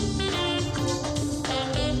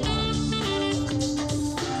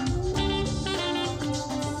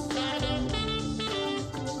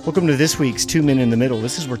Welcome to this week's Two Men in the Middle.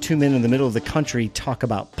 This is where two men in the middle of the country talk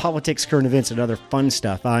about politics, current events, and other fun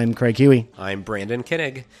stuff. I'm Craig Huey. I'm Brandon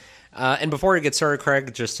Kinnig. And before we get started,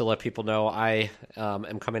 Craig, just to let people know, I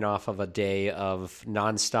am coming off of a day of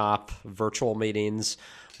nonstop virtual meetings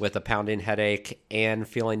with a pounding headache and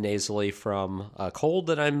feeling nasally from a cold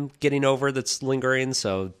that I'm getting over that's lingering.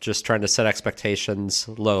 So just trying to set expectations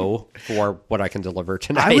low for what I can deliver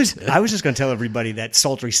tonight. I was just going to tell everybody that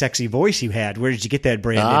sultry, sexy voice you had. Where did you get that,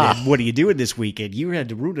 Brandon? And what are you doing this weekend? You had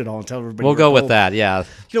to root it all and tell everybody. We'll go with that, yeah.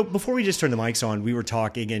 You know, before we just turned the mics on, we were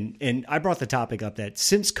talking, and I brought the topic up that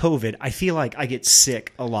since COVID, I feel like I get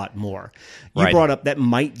sick a lot more. You brought up that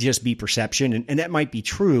might just be perception, and that might be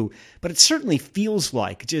true, but it certainly feels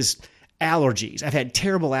like just allergies. I've had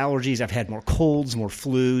terrible allergies. I've had more colds, more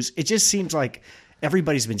flus. It just seems like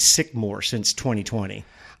everybody's been sick more since 2020.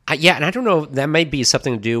 Yeah, and I don't know, that might be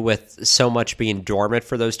something to do with so much being dormant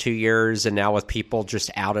for those 2 years, and now with people just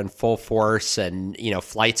out in full force and, you know,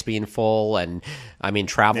 flights being full and, I mean,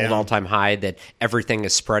 travel at all-time high, that everything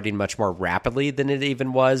is spreading much more rapidly than it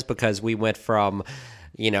even was, because we went from,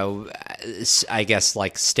 you know, I guess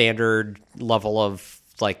like standard level of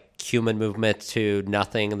like human movement to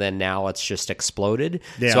nothing, then now it's just exploded.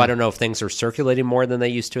 So I don't know if things are circulating more than they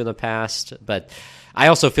used to in the past, but I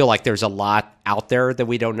also feel like there's a lot out there that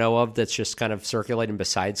we don't know of that's just kind of circulating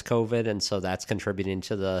besides COVID, and so that's contributing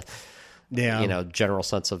to the you know, general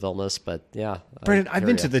sense of illness. But yeah, Brandon, I've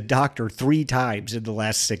been to the doctor 3 times in the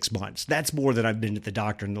last 6 months. That's more than I've been to the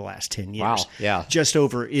doctor in the last 10 years. Wow, yeah. Just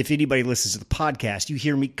over, if anybody listens to the podcast, you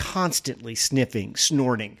hear me constantly sniffing,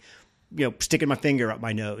 snorting, you know, sticking my finger up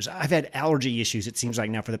my nose. I've had allergy issues, it seems like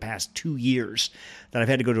now, for the past 2 years, that I've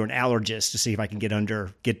had to go to an allergist to see if I can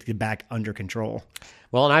get back under control.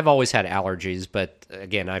 Well, and I've always had allergies, but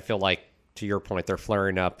again, I feel like, to your point, they're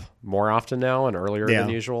flaring up more often now and earlier than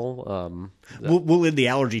usual. We'll end the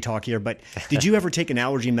allergy talk here, but did you ever take an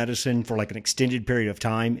allergy medicine for like an extended period of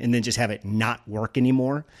time and then just have it not work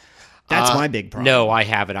anymore? That's my big problem. No, I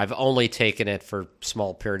haven't. I've only taken it for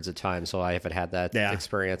small periods of time, so I haven't had that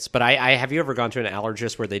experience. But I have you ever gone to an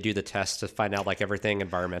allergist where they do the test to find out like everything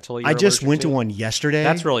environmentally? I just went to one yesterday.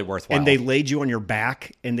 That's really worthwhile. And they laid you on your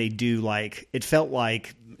back, and they do like, it felt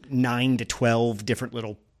like 9 to 12 different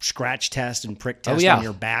little scratch tests and prick tests on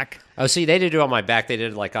your back. Oh, see, they didn't do it on my back. They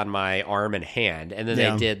did it like on my arm and hand. And then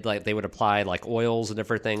they did like, they would apply like oils and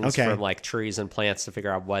different things from like trees and plants to figure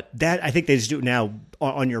out what. That, I think they just do it now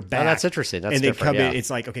on your back. Oh, that's interesting. That's and different. They come in, it's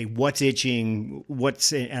like, okay, what's itching?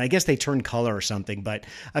 And I guess they turn color or something, but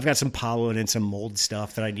I've got some pollen and some mold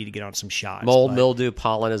stuff that I need to get on some shots. Mold, mildew,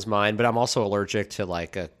 pollen is mine, but I'm also allergic to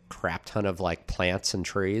like a crap ton of like plants and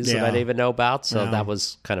trees that I didn't even know about. So that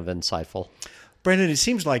was kind of insightful. Brandon, it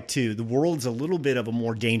seems like, too, the world's a little bit of a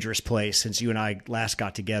more dangerous place since you and I last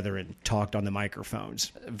got together and talked on the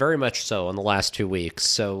microphones. Very much so in the last 2 weeks.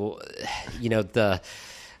 So, you know, the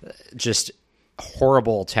just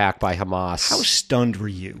horrible attack by Hamas. How stunned were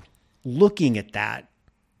you looking at that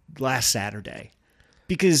last Saturday?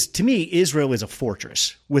 Because to me, Israel is a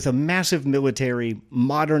fortress with a massive military,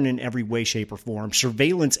 modern in every way, shape, or form,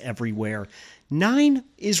 surveillance everywhere. 9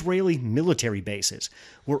 Israeli military bases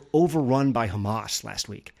were overrun by Hamas last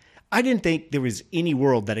week. I didn't think there was any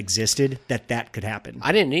world that existed that could happen.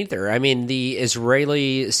 I didn't either. I mean, the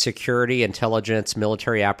Israeli security, intelligence,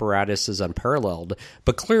 military apparatus is unparalleled.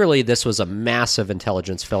 But clearly, this was a massive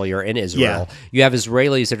intelligence failure in Israel. Yeah. You have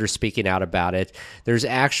Israelis that are speaking out about it. There's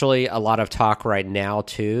actually a lot of talk right now,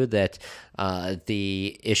 too, that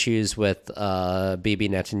the issues with Bibi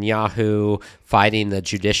Netanyahu fighting the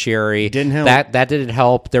judiciary didn't help. That didn't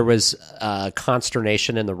help. There was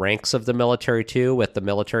consternation in the ranks of the military too, with the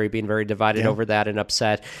military being very divided over that and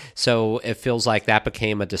upset. So it feels like that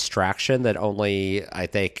became a distraction that only, I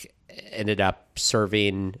think, ended up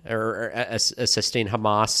serving or assisting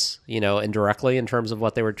Hamas, you know, indirectly in terms of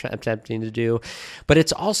what they were attempting to do. But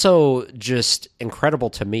it's also just incredible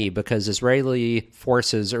to me because Israeli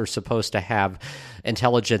forces are supposed to have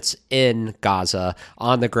intelligence in Gaza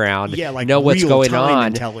on the ground, like know what's going on.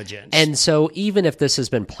 Intelligence. And so even if this has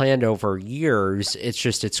been planned over years,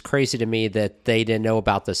 it's crazy to me that they didn't know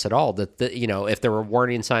about this at all. That you know, if there were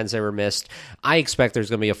warning signs they were missed, I expect there's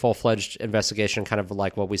going to be a full-fledged investigation, kind of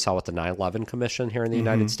like what we saw with the 9/11 Commission here in the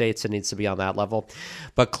United States. It needs to be on that level.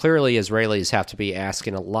 But clearly Israelis have to be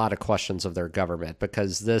asking a lot of questions of their government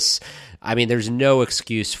because this, I mean, there's no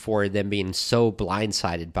excuse for them being so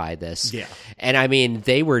blindsided by this. Yeah. And I mean,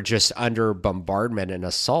 they were just under bombardment and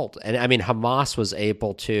assault. And I mean, Hamas was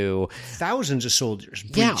able to... Thousands of soldiers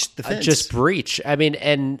breached the fence. Just breach. I mean,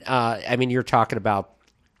 and I mean, you're talking about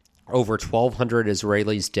over 1,200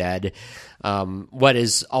 Israelis dead. What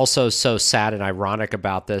is also so sad and ironic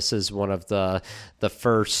about this is one of the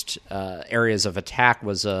first areas of attack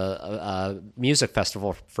was a music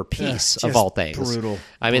festival for peace, of all things. Brutal.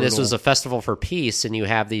 I mean, this was a festival for peace, and you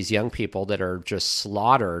have these young people that are just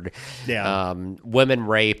slaughtered. Yeah. Women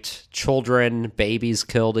raped, children, babies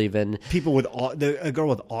killed even. People with a girl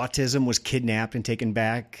with autism was kidnapped and taken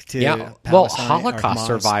back to Well, Palestine, Holocaust Hamas.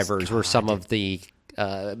 survivors were some of the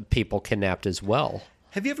people kidnapped as well.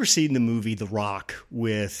 Have you ever seen the movie The Rock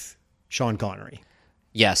with Sean Connery?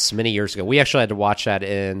 Yes, many years ago. We actually had to watch that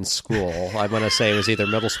in school. I want to say it was either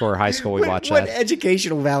middle school or high school we watched What that.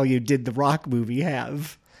 educational value did The Rock movie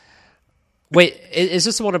have? Wait, is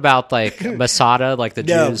this the one about like Masada, like the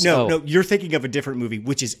Jews? No. You're thinking of a different movie,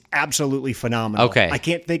 which is absolutely phenomenal. Okay. I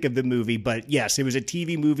can't think of the movie, but yes, it was a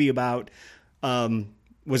TV movie about.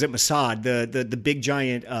 Was it Mossad, the big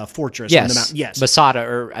giant fortress on the mountain? Yes, Masada,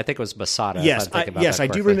 or I think it was Masada. Yes, if I'm thinking about yes, that I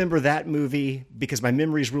do correctly. remember that movie because my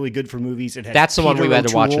memory is really good for movies. It had That's the one Peter we had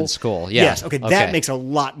to watch O'Toole. in school. Yeah. Yes, okay, that makes a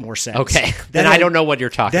lot more sense. Okay, then I don't know what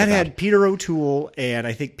you're talking That about. had Peter O'Toole and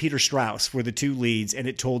I think Peter Strauss were the two leads, and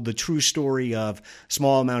it told the true story of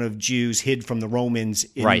small amount of Jews hid from the Romans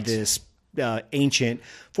in this ancient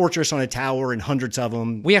fortress on a tower and hundreds of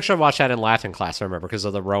them. We actually watched that in Latin class, I remember, because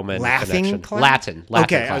of the Roman Laughing connection. class? Latin Okay,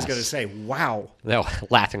 class. I was going to say, wow. No,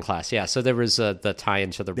 Latin class, yeah. So there was the tie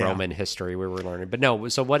into the Roman history we were learning. But no,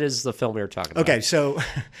 so what is the film we were talking about? Okay, so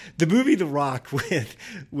the movie The Rock with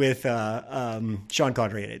Sean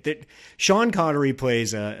Connery in it. That Sean Connery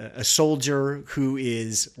plays a soldier who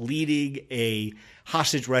is leading a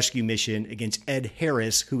hostage rescue mission against Ed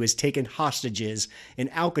Harris, who has taken hostages in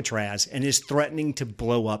Alcatraz and is threatening to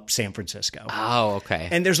blow up San Francisco. Oh, okay.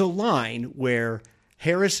 And there's a line where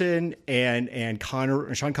Harrison and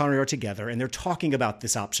Sean Connery are together, and they're talking about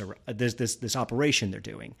this operation they're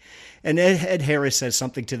doing. And Ed Harris says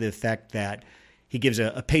something to the effect that he gives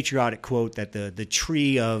a patriotic quote that the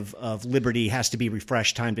tree of liberty has to be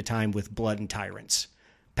refreshed time to time with blood and tyrants.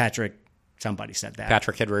 Somebody said that.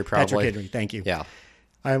 Patrick Henry, probably. Patrick Henry, thank you. Yeah.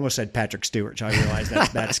 I almost said Patrick Stewart, so I realized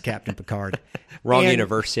that's Captain Picard. Wrong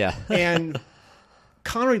universe, yeah. And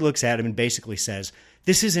Connery looks at him and basically says,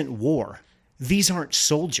 "This isn't war. These aren't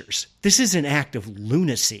soldiers. This is an act of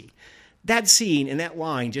lunacy." That scene and that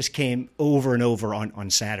line just came over and over on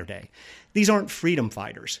Saturday. These aren't freedom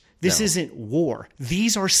fighters. This isn't war.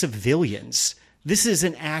 These are civilians. This is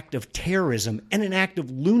an act of terrorism and an act of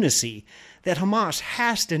lunacy that Hamas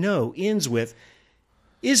has to know ends with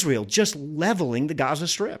Israel just leveling the Gaza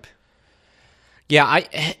Strip. Yeah,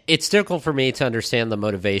 it's difficult for me to understand the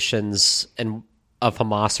motivations of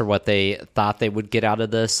Hamas or what they thought they would get out of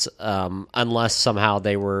this, unless somehow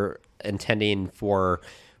they were intending for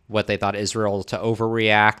what they thought Israel to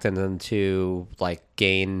overreact and then to like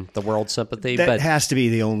gain the world's sympathy. That has to be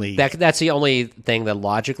the only... That's the only thing that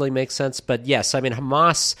logically makes sense. But yes, I mean,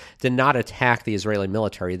 Hamas did not attack the Israeli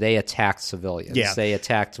military. They attacked civilians. Yeah. They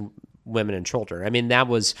attacked women and children. I mean, that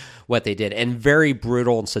was what they did in very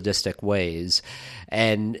brutal and sadistic ways.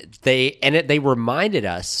 And they reminded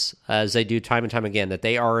us, as they do time and time again, that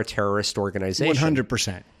they are a terrorist organization.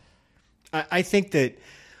 100%. I think that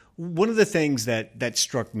one of the things that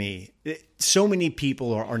struck me, so many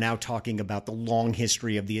people are now talking about the long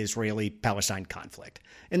history of the Israeli-Palestine conflict.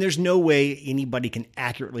 And there's no way anybody can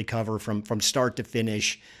accurately cover from start to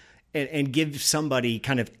finish and give somebody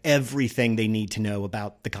kind of everything they need to know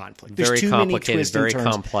about the conflict. There's very too complicated, many twists very and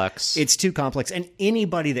turns. complex. It's too complex. And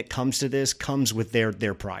anybody that comes to this comes with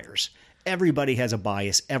their priors. Everybody has a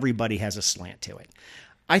bias. Everybody has a slant to it.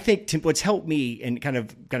 I think what's helped me and kind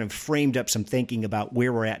of framed up some thinking about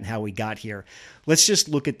where we're at and how we got here. Let's just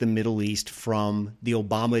look at the Middle East from the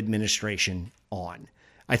Obama administration on.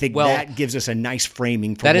 I think that gives us a nice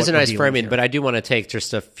framing for that what is a we're nice dealing framing, here. but I do want to take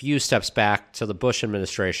just a few steps back to the Bush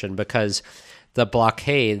administration because the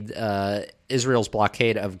blockade, Israel's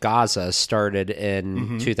blockade of Gaza started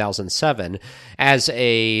in 2007 as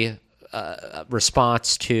a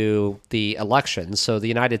response to the elections. So the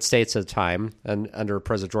United States at the time, and under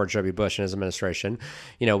President George W. Bush and his administration,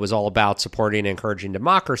 was all about supporting and encouraging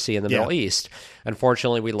democracy in the Middle East.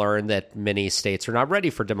 Unfortunately, we learned that many states are not ready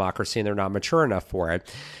for democracy and they're not mature enough for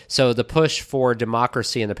it. So the push for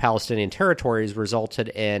democracy in the Palestinian territories resulted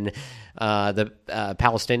in the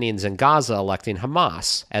Palestinians in Gaza electing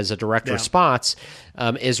Hamas. As a direct response,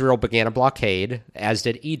 Israel began a blockade, as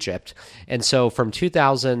did Egypt. And so from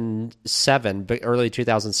 2007, early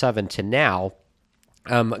 2007 to now,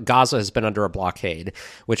 Gaza has been under a blockade,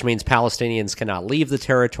 which means Palestinians cannot leave the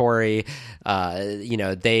territory.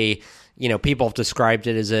 people have described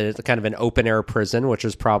it as a kind of an open air prison, which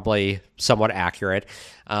is probably somewhat accurate.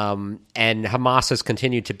 And Hamas has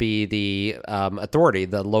continued to be the authority,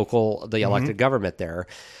 the elected government there.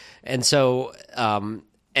 And so,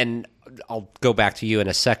 and I'll go back to you in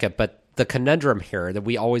a second, but the conundrum here that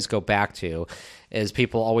we always go back to is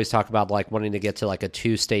people always talk about like wanting to get to like a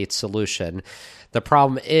 2-state solution. The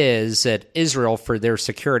problem is that Israel, for their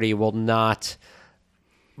security, will not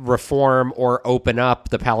reform or open up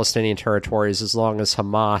the Palestinian territories as long as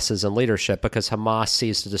Hamas is in leadership, because Hamas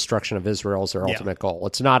sees the destruction of Israel as their ultimate goal.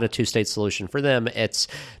 It's not a 2-state solution for them. It's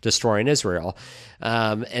destroying Israel.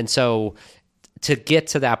 And so to get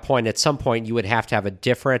to that point, at some point, you would have to have a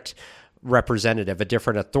different representative, a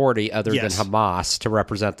different authority other than Hamas to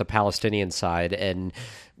represent the Palestinian side. And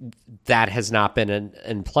that has not been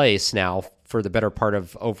in place now for the better part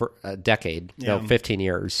of over a decade, 15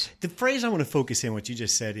 years. The phrase I want to focus in what you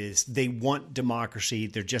just said is they want democracy.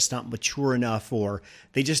 They're just not mature enough, or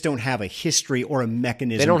they just don't have a history or a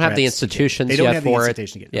mechanism. They don't have the institutions yet for it. They don't have the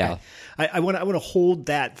institution yet. Yeah. Okay. I want to hold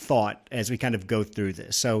that thought as we kind of go through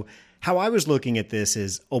this. So how I was looking at this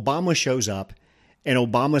is Obama shows up and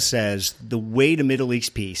Obama says the way to Middle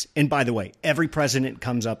East peace, and by the way, every president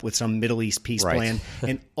comes up with some Middle East peace plan,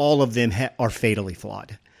 and all of them are fatally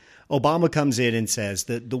flawed. Obama comes in and says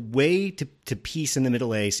that the way to peace in the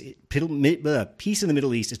Middle East, peace in the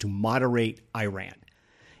Middle East is to moderate Iran.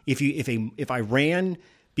 If Iran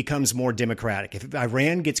becomes more democratic, if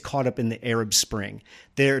Iran gets caught up in the Arab Spring,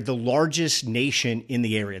 they're the largest nation in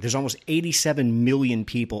the area. There's almost 87 million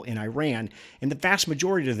people in Iran, and the vast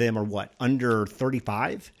majority of them are what, under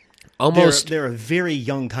 35? They're a very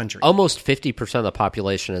young country. Almost 50% of the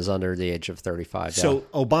population is under the age of 35. So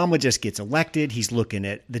Obama just gets elected. He's looking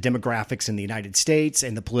at the demographics in the United States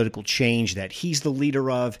and the political change that he's the leader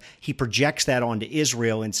of. He projects that onto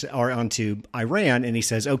Israel or onto Iran, and he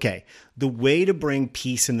says, okay, the way to bring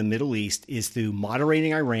peace in the Middle East is through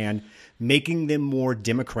moderating Iran, making them more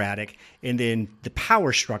democratic, and then the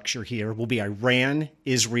power structure here will be Iran,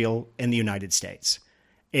 Israel, and the United States.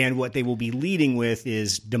 And what they will be leading with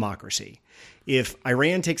is democracy. If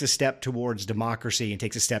Iran takes a step towards democracy and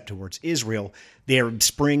takes a step towards Israel, the Arab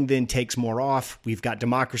Spring then takes more off. We've got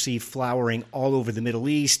democracy flowering all over the Middle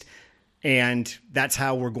East, and that's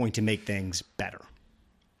how we're going to make things better.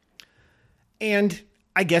 And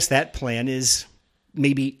I guess that plan is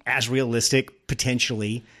maybe as realistic,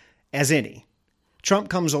 potentially, as any. Trump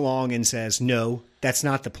comes along and says, no, that's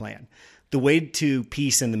not the plan. The way to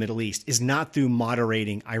peace in the Middle East is not through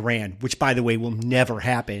moderating Iran, which, by the way, will never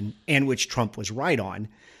happen and which Trump was right on.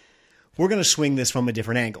 We're going to swing this from a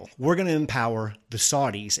different angle. We're going to empower the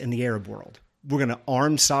Saudis in the Arab world. We're going to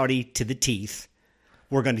arm Saudi to the teeth.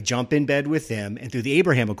 We're going to jump in bed with them. And through the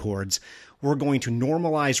Abraham Accords, we're going to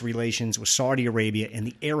normalize relations with Saudi Arabia and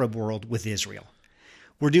the Arab world with Israel.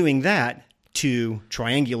 We're doing that to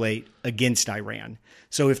triangulate against Iran.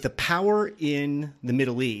 So if the power in the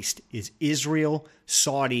Middle East is Israel,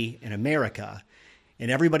 Saudi, and America,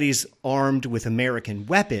 and everybody's armed with American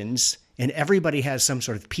weapons, and everybody has some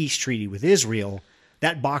sort of peace treaty with Israel,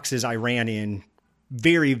 that boxes Iran in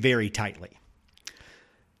very, very tightly.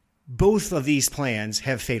 Both of these plans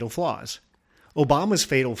have fatal flaws. Obama's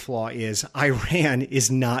fatal flaw is Iran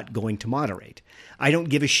is not going to moderate. I don't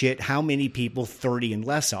give a shit how many people 30 and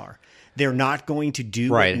less are. They're not going to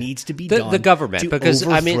do what needs to be done the government, to because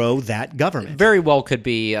overthrow that government. Very well could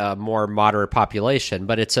be a more moderate population,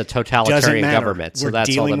 but it's a totalitarian government, so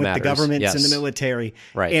that's all that matters. We're dealing with the governments and the military.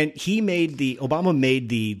 Right. And Obama made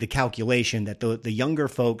the calculation that the younger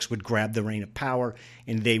folks would grab the reign of power,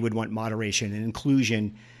 and they would want moderation and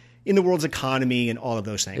inclusion in the world's economy and all of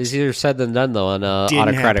those things. It's easier said than done, though, in an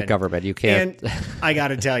autocratic government. You can't. And I got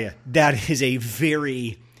to tell you, that is a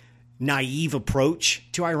very naive approach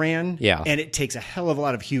to Iran, and it takes a hell of a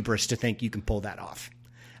lot of hubris to think you can pull that off.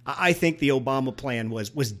 I think the Obama plan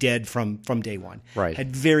was dead from day one. Right.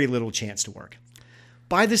 Had very little chance to work.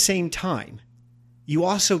 By the same time, you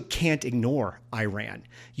also can't ignore Iran.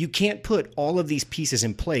 You can't put all of these pieces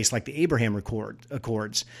in place like the Abraham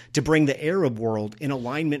Accords to bring the Arab world in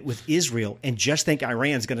alignment with Israel and just think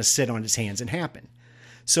Iran's going to sit on its hands and happen.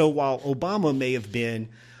 So while Obama may have been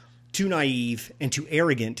too naive and too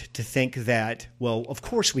arrogant to think that, well, of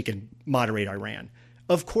course we can moderate Iran.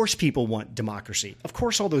 Of course people want democracy. Of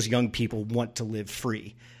course all those young people want to live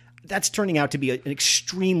free. That's turning out to be an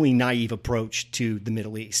extremely naive approach to the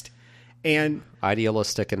Middle East. And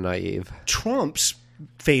idealistic and naive. Trump's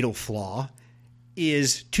fatal flaw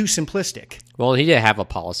is too simplistic. Well, he did have a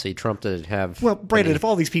policy. Trump did have. Well, Brandon, if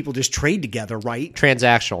all these people just trade together, right?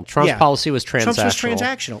 Transactional. Trump's policy was transactional. Trump's was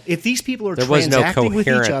transactional. If these people are transacting with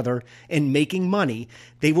each other and making money,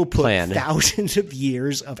 they will put thousands of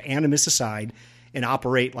years of animus aside and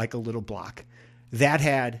operate like a little block. That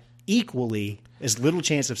had equally as little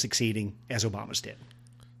chance of succeeding as Obama's did.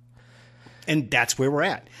 And that's where we're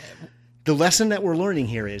at. The lesson that we're learning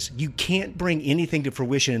here is you can't bring anything to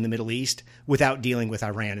fruition in the Middle East without dealing with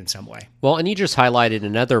Iran in some way. Well, and you just highlighted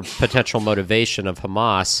another potential motivation of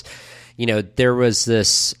Hamas. You know, there was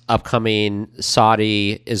this upcoming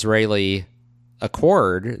Saudi-Israeli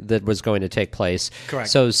accord that was going to take place. Correct.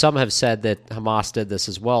 So some have said that Hamas did this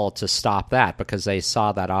as well to stop that because they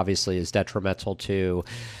saw that obviously as detrimental to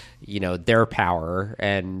their power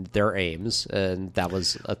and their aims, and that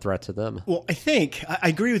was a threat to them. Well, I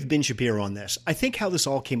agree with Ben Shapiro on this. I think how this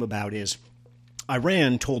all came about is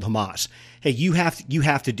Iran told Hamas, hey, you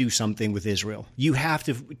have to do something with Israel. You have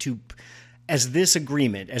to as this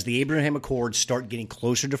agreement, as the Abraham Accords start getting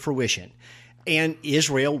closer to fruition, and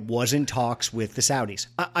Israel was in talks with the Saudis.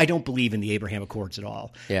 I don't believe in the Abraham Accords at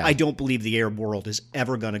all. Yeah. I don't believe the Arab world is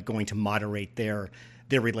ever going to moderate their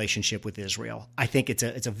relationship with Israel. I think it's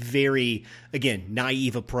a very, again,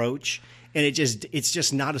 naive approach, and it's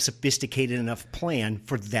just not a sophisticated enough plan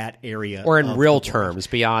for that area. Or in real terms,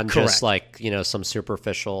 beyond just some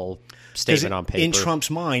superficial statement on paper. In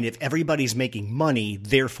Trump's mind, if everybody's making money,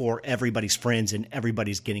 therefore everybody's friends and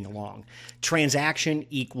everybody's getting along. Transaction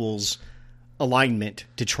equals alignment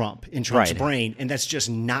to Trump in Trump's brain, and that's just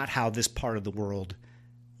not how this part of the world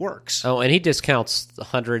works. Oh, and he discounts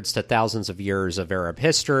hundreds to thousands of years of Arab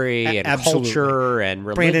history and culture and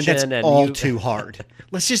religion. Brandon, that's all too hard.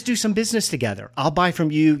 Let's just do some business together. I'll buy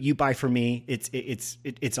from you, you buy from me.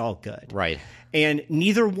 It's all good. Right. And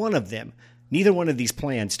neither one of these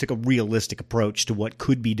plans took a realistic approach to what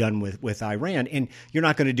could be done with Iran. And you're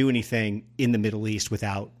not going to do anything in the Middle East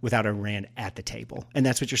without Iran at the table. And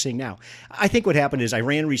that's what you're seeing now. I think what happened is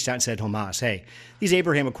Iran reached out and said to Hamas, hey, these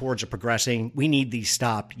Abraham Accords are progressing. We need these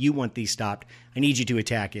stopped. You want these stopped. I need you to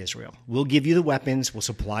attack Israel. We'll give you the weapons. We'll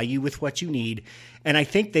supply you with what you need. And I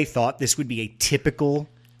think they thought this would be a typical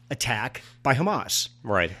attack by Hamas.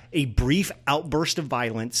 Right. A brief outburst of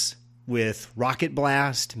violence with rocket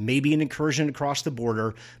blast, maybe an incursion across the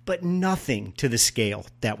border, but nothing to the scale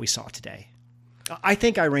that we saw today. I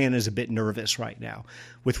think Iran is a bit nervous right now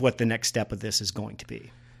with what the next step of this is going to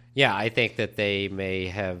be. Yeah, I think that they may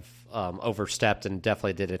have overstepped and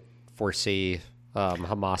definitely didn't foresee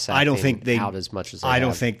Hamas acting out as much as they I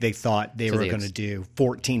don't think they thought they were going to do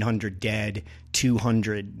 1,400 dead,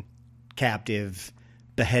 200 captive,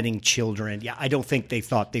 beheading children. Yeah, I don't think they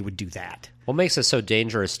thought they would do that. What makes it so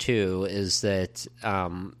dangerous, too, is that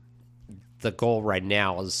the goal right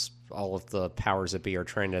now is all of the powers that be are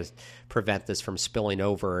trying to prevent this from spilling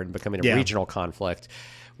over and becoming a regional conflict,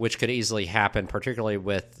 which could easily happen, particularly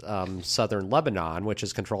with southern Lebanon, which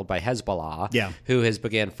is controlled by Hezbollah, who has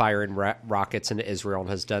began firing rockets into Israel and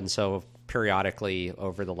has done so periodically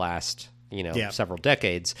over the last several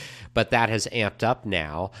decades. But that has amped up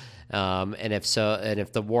now. And if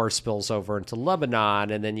the war spills over into Lebanon,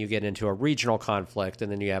 and then you get into a regional conflict, and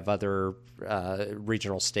then you have other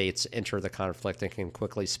regional states enter the conflict and can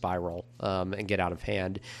quickly spiral and get out of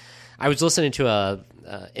hand. I was listening to a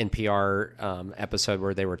NPR episode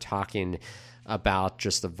where they were talking about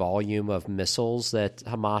just the volume of missiles that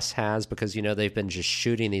Hamas has, because they've been just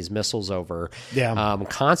shooting these missiles over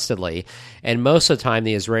constantly, and most of the time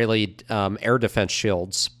the Israeli air defense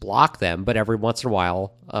shields block them, but every once in a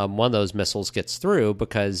while one of those missiles gets through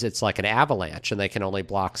because it's like an avalanche and they can only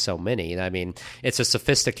block so many. I mean, it's a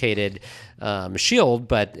sophisticated shield,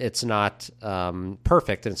 but it's not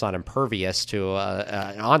perfect, and it's not impervious to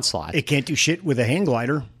an onslaught. It can't do shit with a hang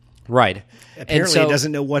glider. Right. Apparently, it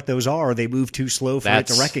doesn't know what those are. They move too slow for it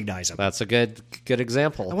to recognize them. That's a good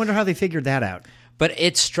example. I wonder how they figured that out. But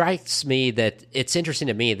it strikes me that it's interesting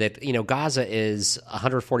to me that, Gaza is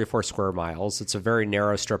 144 square miles. It's a very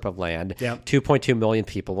narrow strip of land, 2.2 million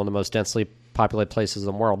people, one of the most densely populated places in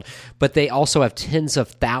the world. But they also have tens of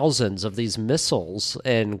thousands of these missiles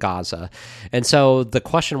in Gaza. And so the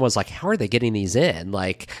question was, how are they getting these in,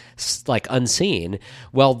 like unseen?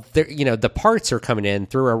 Well, the parts are coming in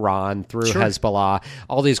through Iran, through Hezbollah.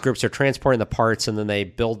 All these groups are transporting the parts, and then they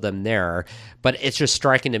build them there. But it's just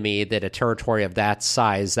striking to me that a territory of that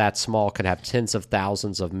size, that small, could have tens of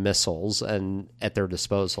thousands of missiles and at their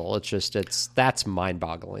disposal. That's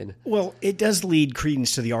mind-boggling. Well, it does lead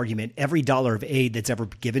credence to the argument every dollar of aid that's ever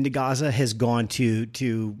given to Gaza has gone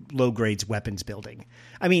to low-grades weapons building.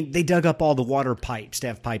 I mean, they dug up all the water pipes to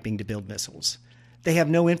have piping to build missiles. They have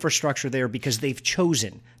no infrastructure there because they've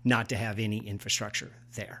chosen not to have any infrastructure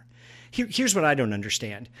there. Here's what I don't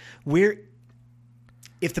understand.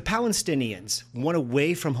 If the Palestinians want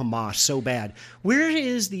away from Hamas so bad, where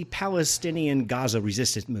is the Palestinian Gaza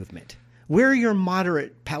resistance movement? Where are your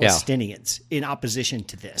moderate Palestinians in opposition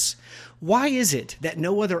to this? Why is it that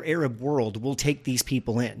no other Arab world will take these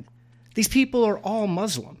people in? These people are all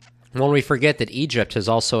Muslim. When we forget that Egypt has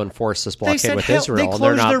also enforced this blockade with Israel. They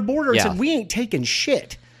closed their border and said, we ain't taking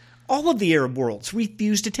shit. All of the Arab worlds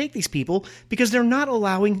refuse to take these people because they're not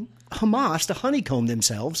allowing Hamas to honeycomb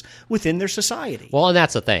themselves within their society. Well, and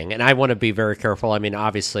that's the thing. And I want to be very careful. I mean,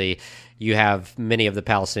 obviously, you have many of the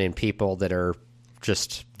Palestinian people that are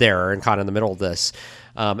just there and caught in the middle of this,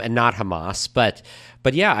 and not Hamas.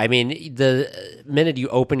 But yeah, I mean, the minute you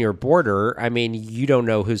open your border, I mean, you don't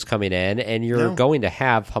know who's coming in, and you're going to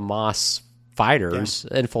have Hamas fighters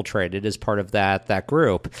infiltrated as part of that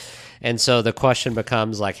group. And so the question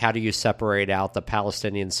becomes, like, how do you separate out the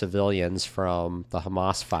Palestinian civilians from the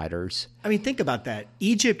Hamas fighters? I mean, think about that.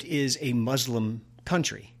 Egypt is a Muslim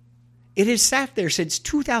country. It has sat there since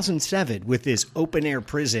 2007 with this open-air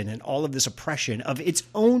prison and all of this oppression of its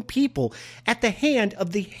own people at the hand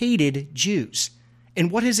of the hated Jews.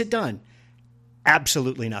 And what has it done?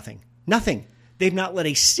 Absolutely nothing. Nothing. They've not let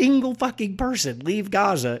a single fucking person leave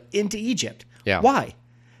Gaza into Egypt. Yeah. Why?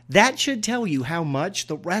 That should tell you how much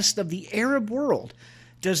the rest of the Arab world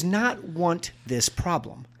does not want this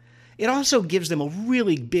problem. It also gives them a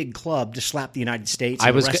really big club to slap the United States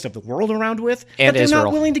and the rest of the world around with and that they're Israel.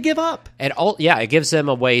 Not willing to give up. And it gives them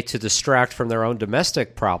a way to distract from their own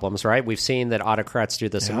domestic problems, right? We've seen that autocrats do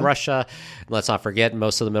this in Russia. Let's not forget,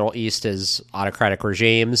 most of the Middle East is autocratic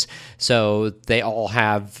regimes. So they all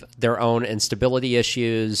have their own instability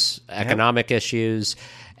issues, economic issues.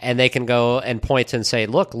 And they can go and point and say,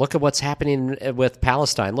 look at what's happening with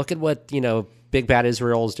Palestine. Look at what, big bad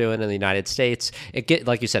Israel is doing in the United States.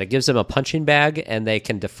 Like you said, it gives them a punching bag and they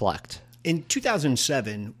can deflect. In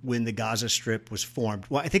 2007, when the Gaza Strip was formed,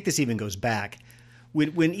 well, I think this even goes back,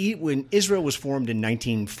 when Israel was formed in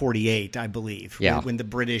 1948, I believe, when the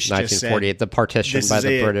British 1948, just said, the partition by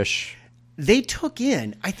the British. They took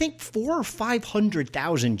in, I think, 400,000 or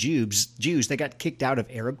 500,000 Jews that got kicked out of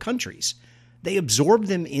Arab countries. They absorbed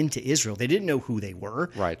them into Israel. They didn't know who they were.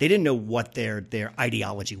 Right. They didn't know what their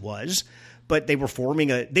ideology was, but they were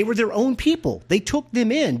they were their own people. They took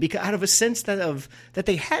them in because out of a sense that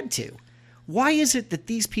they had to. Why is it that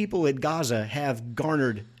these people in Gaza have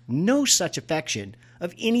garnered no such affection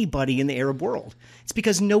of anybody in the Arab world? It's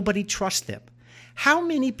because nobody trusts them. How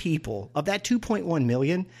many people of that 2.1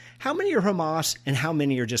 million, how many are Hamas and how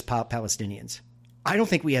many are just Palestinians? I don't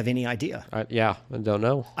think we have any idea. I don't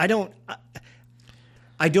know.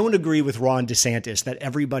 I don't agree with Ron DeSantis that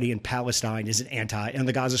everybody in Palestine is and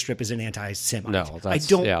the Gaza Strip is an anti-Semite. No, I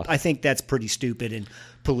don't. Yeah. I think that's pretty stupid and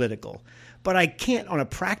political. But I can't, on a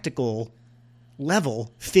practical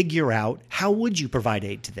level, figure out how would you provide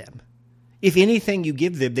aid to them. If anything you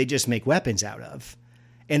give them, they just make weapons out of.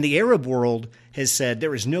 And the Arab world has said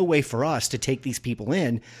there is no way for us to take these people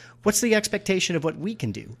in. What's the expectation of what we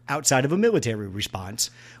can do outside of a military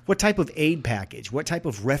response? What type of aid package, what type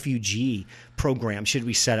of refugee program should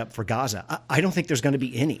we set up for Gaza? I don't think there's going to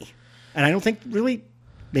be any. And I don't think really,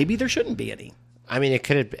 maybe there shouldn't be any. I mean, it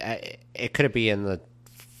could be in the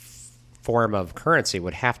form of currency,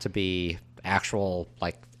 would have to be actual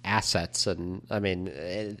assets and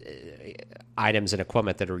items and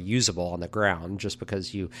equipment that are usable on the ground, just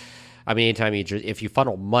because anytime if you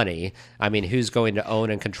funnel money, who's going to own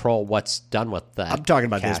and control what's done with that? I'm talking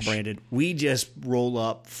about cash? this, Brandon. We just roll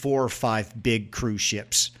up 4 or 5 big cruise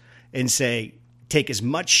ships and say, take as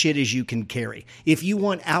much shit as you can carry. If you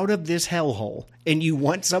want out of this hellhole and you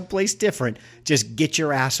want someplace different, just get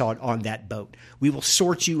your ass on that boat. We will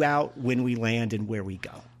sort you out when we land and where we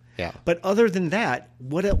go. Yeah. But other than that,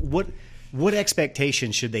 what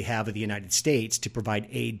expectations should they have of the United States to provide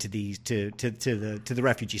aid to these to the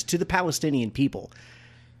refugees, to the Palestinian people?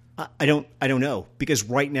 I don't know, because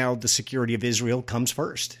right now the security of Israel comes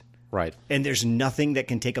first. Right. And there's nothing that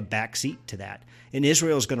can take a back seat to that. And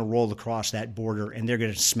Israel is going to roll across that border and they're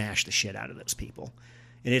going to smash the shit out of those people.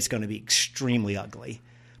 And it's going to be extremely ugly.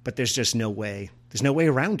 But there's just no way. There's no way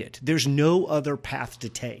around it. There's no other path to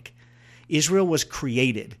take. Israel was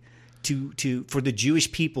created for the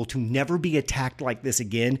Jewish people to never be attacked like this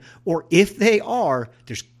again, or if they are,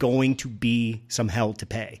 there's going to be some hell to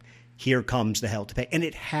pay. Here comes the hell to pay, and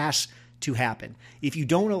it has to happen. If you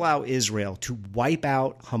don't allow Israel to wipe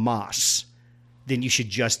out Hamas, then you should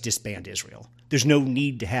just disband Israel. There's no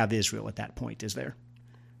need to have Israel at that point, is there?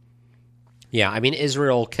 Yeah,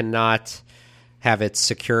 Israel cannot have its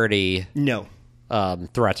security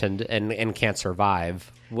threatened and can't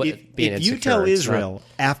survive. If you tell Israel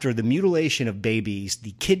after the mutilation of babies,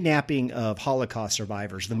 the kidnapping of Holocaust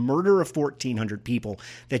survivors, the murder of 1,400 people,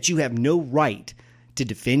 that you have no right to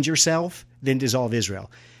defend yourself, then dissolve Israel.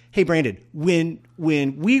 Hey, Brandon, when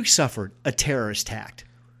we suffered a terrorist attack,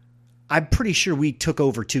 I'm pretty sure we took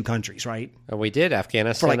over 2 countries, right? And we did,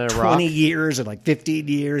 Afghanistan for like and Iraq. 20 years and like 15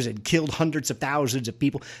 years and killed hundreds of thousands of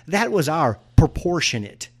people. That was our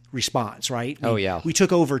proportionate response, right? We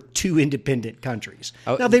took over 2 independent countries.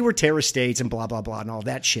 Now, they were terrorist states and blah, blah, blah and all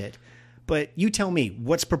that shit. But you tell me,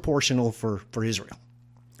 what's proportional for Israel?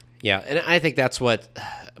 Yeah, and I think that's what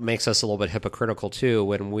makes us a little bit hypocritical, too,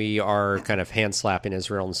 when we are kind of hand-slapping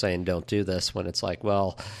Israel and saying, don't do this, when it's like,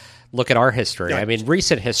 well, look at our history. I mean,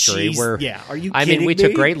 recent history. Are you kidding me? We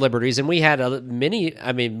took great liberties, and we had many.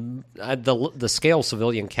 I mean, the scale of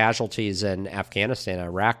civilian casualties in Afghanistan and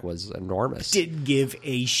Iraq was enormous. Didn't give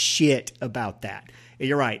a shit about that. And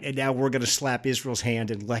you're right. And now we're going to slap Israel's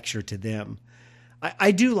hand and lecture to them.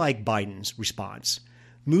 I do like Biden's response.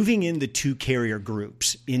 Moving in the 2 carrier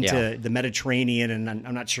groups into the Mediterranean, and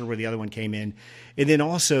I'm not sure where the other one came in, and then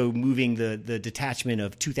also moving the detachment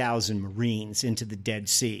of 2,000 Marines into the Dead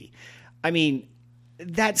Sea. I mean,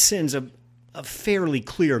 that sends a fairly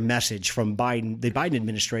clear message from the Biden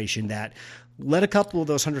administration that let a couple of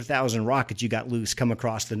those 100,000 rockets you got loose come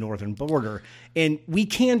across the northern border, and we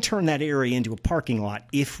can turn that area into a parking lot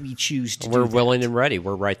if we choose to. We're willing and ready.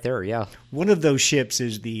 We're right there. Yeah. One of those ships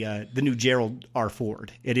is the new Gerald R.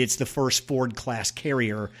 Ford, and it's the first Ford class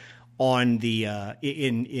carrier on the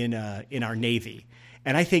in our Navy.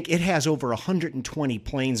 And I think it has over 120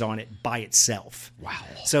 planes on it by itself. Wow.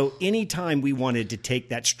 So anytime we wanted to take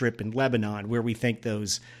that strip in Lebanon where we think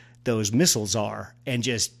those missiles are and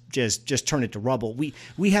just turn it to rubble,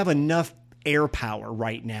 we have enough air power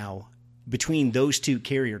right now between those 2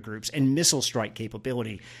 carrier groups and missile strike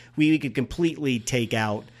capability. We could completely take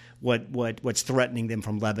out what's threatening them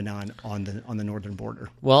from Lebanon on the northern border.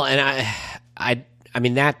 Well, and I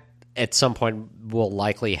mean that at some point will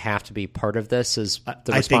likely have to be part of this is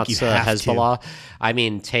the response to Hezbollah. I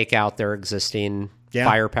mean, take out their existing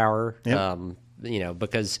firepower. Yep.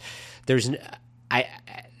 Because I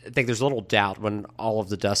think there's little doubt when all of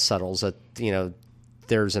the dust settles that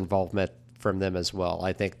there's involvement from them as well.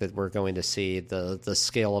 I think that we're going to see the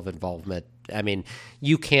scale of involvement. I mean,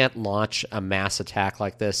 you can't launch a mass attack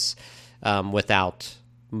like this without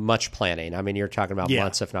much planning. I mean, you're talking about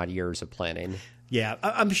months, if not years, of planning. Yeah,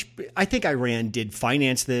 I think Iran did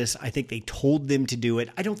finance this. I think they told them to do it.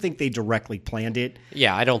 I don't think they directly planned it.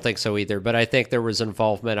 Yeah, I don't think so either. But I think there was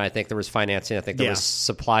involvement. I think there was financing. I think there was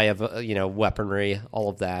supply of weaponry, all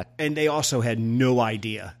of that. And they also had no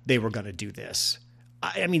idea they were going to do this.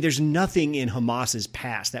 I mean, there's nothing in Hamas's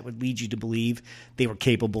past that would lead you to believe they were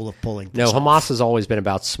capable of pulling this off. Hamas has always been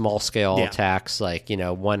about small-scale attacks, like,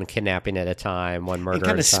 one kidnapping at a time, one murder at a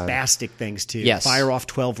time. And kind of spastic things, too. Yes. Fire off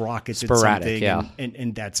 12 rockets Sporadic, at something,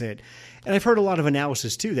 and that's it. And I've heard a lot of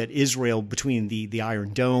analysis, too, that Israel, between the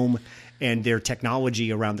Iron Dome and their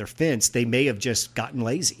technology around their fence, they may have just gotten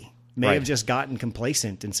lazy. May have just gotten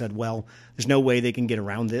complacent and said, well, there's no way they can get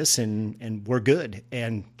around this and we're good.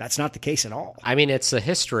 And that's not the case at all. I mean, it's the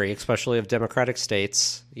history, especially of democratic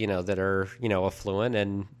states, that are, affluent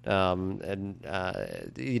and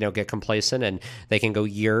get complacent, and they can go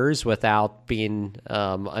years without being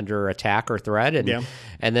under attack or threat. And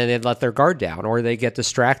then they let their guard down, or they get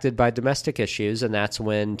distracted by domestic issues. And that's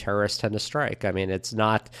when terrorists tend to strike. I mean, it's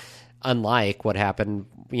not unlike what happened,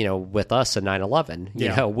 with us in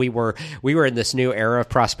 9/11. We were in this new era of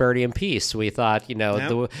prosperity and peace. We thought,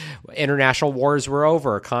 the international wars were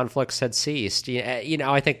over, conflicts had ceased.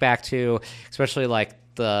 I think back to especially like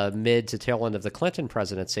the mid to tail end of the Clinton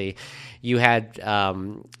presidency, you had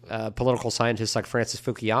political scientists like Francis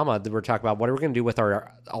Fukuyama that were talking about what are we going to do with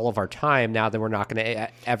all of our time now that we're not going to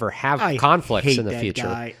ever have conflicts in the future.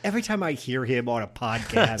 Guy. Every time I hear him on a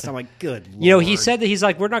podcast, I'm like, good Lord. He said that he's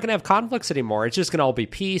like, we're not going to have conflicts anymore. It's just going to all be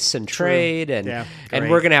peace and trade, and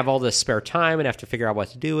we're going to have all this spare time and have to figure out what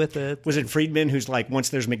to do with it. Was it Friedman who's like, once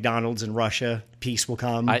there's McDonald's in Russia, peace will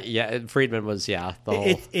come? Friedman was,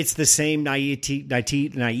 it's the same naivety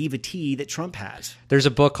that Trump has. There's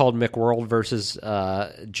a book called McWorld versus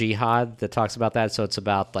Jihad that talks about that. So it's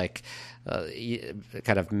about like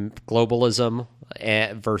kind of globalism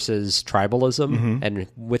versus tribalism, and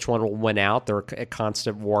which one will win out. They're a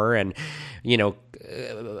constant war, and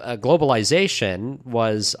globalization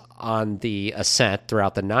was on the ascent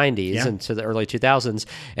throughout the 90s into the early 2000s,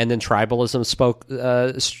 and then tribalism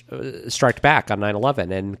striked back on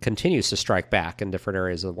 9/11 and continues to strike back in different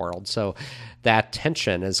areas of the world. So that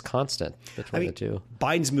tension is constant between the two.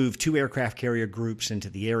 Biden's moved 2 aircraft carrier groups into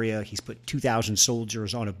the area. He's put 2,000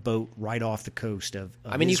 soldiers on a boat right off the coast of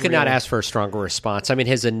I mean, you Israel. could not ask for a stronger response. I mean,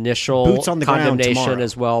 his initial Boots on the ground condemnation tomorrow.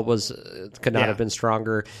 as well could not have been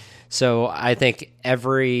stronger. So I think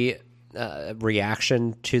every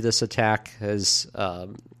reaction to this attack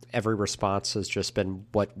every response has just been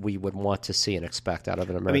what we would want to see and expect out of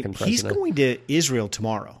an American president. He's going to Israel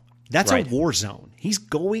tomorrow. That's Right. a war zone. He's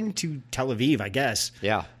going to Tel Aviv, I guess.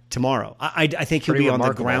 Yeah. Tomorrow. I think he'll Pretty be on the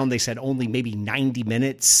remarkable. ground. They said only maybe 90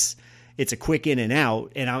 minutes. It's a quick in and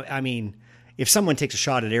out. And I mean, if someone takes a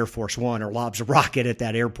shot at Air Force One or lobs a rocket at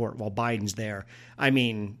that airport while Biden's there, I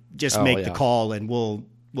mean, just make the call and we'll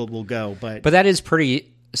go. But that is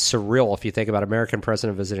pretty surreal if you think about American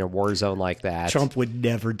president visiting a war zone like that. Trump would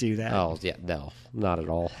never do that. Oh, yeah, no, not at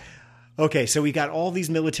all. Okay, so we got all these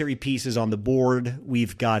military pieces on the board.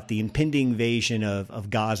 We've got the impending invasion of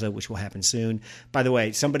Gaza, which will happen soon. By the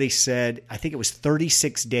way, somebody said, I think it was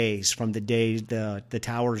 36 days from the day the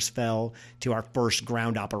towers fell to our first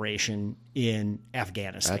ground operation in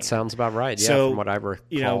Afghanistan. That sounds about right, yeah, So, from what I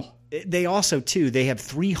recall. They also, too, they have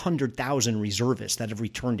 300,000 reservists that have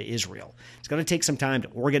returned to Israel. It's going to take some time to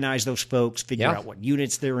organize those folks, figure out what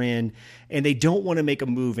units they're in, and they don't want to make a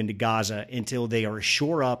move into Gaza until they are as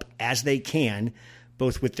shore up as they can,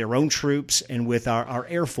 both with their own troops and with our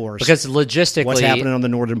Air Force. Because logistically, what's happening on the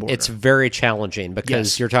northern border. It's very challenging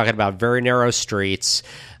because you're talking about very narrow streets.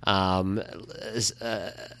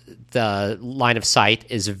 The line of sight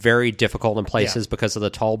is very difficult in places because of the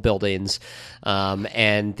tall buildings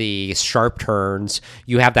and the sharp turns.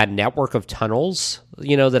 You have that network of tunnels, that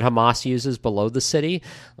Hamas uses below the city,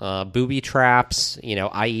 booby traps,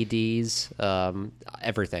 IEDs,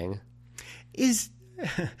 everything.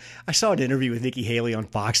 I saw an interview with Nikki Haley on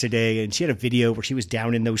Fox today, and she had a video where she was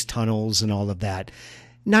down in those tunnels and all of that.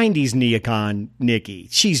 90s neocon Nikki,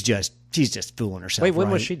 she's just fooling herself. Wait, when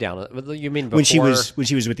right? was she down? You mean before? When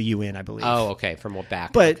she was with the UN, I believe. Oh, okay, from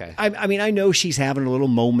back. But okay. I mean, I know she's having a little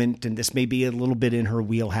moment, and this may be a little bit in her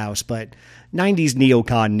wheelhouse. But 90s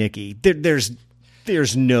neocon Nikki,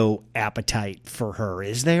 there's no appetite for her,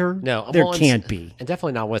 is there? No, there can't be, and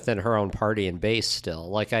definitely not within her own party and base. Still,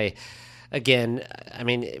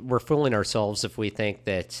 we're fooling ourselves if we think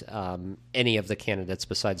that any of the candidates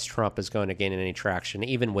besides Trump is going to gain any traction,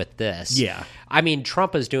 even with this. Yeah. I mean,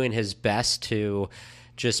 Trump is doing his best to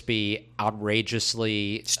just be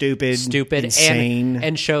outrageously stupid, insane,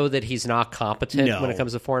 and show that he's not competent when it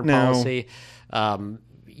comes to foreign policy.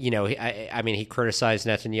 He criticized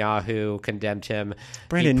Netanyahu, condemned him.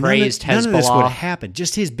 Brandon, he praised none of this Hezbollah. would have happened.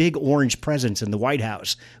 Just his big orange presence in the White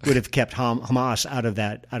House would have kept Hamas out of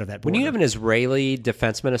that border. When you have an Israeli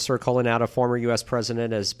defense minister calling out a former U.S.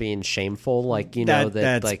 president as being shameful,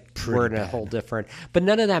 that's we're in a whole different. But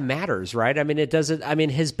none of that matters, right? I mean, it doesn't. I mean,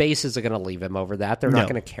 his base isn't going to leave him over that. They're not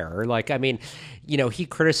going to care. He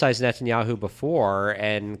criticized Netanyahu before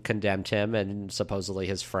and condemned him and supposedly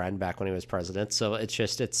his friend back when he was president. So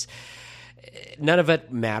it's none of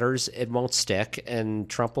it matters. It won't stick, and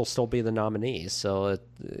Trump will still be the nominee. So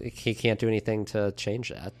he can't do anything to change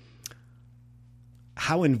that.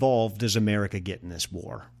 How involved does America get in this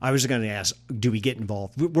war? I was going to ask, do we get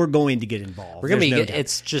involved? We're going to get involved. We're going to be.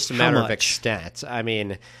 It's just a matter of extent. I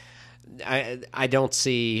mean, I don't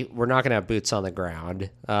see. We're not going to have boots on the ground,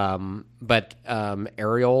 but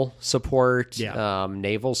aerial support,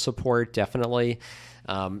 naval support, definitely.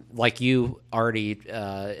 Like you already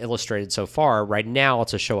illustrated so far, right now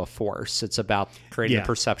it's a show of force. It's about creating a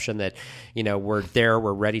perception that, we're there,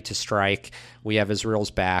 we're ready to strike, we have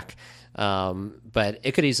Israel's back. But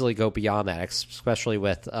it could easily go beyond that, especially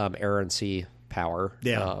with air and sea power.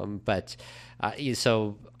 Yeah.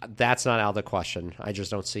 So that's not out of the question. I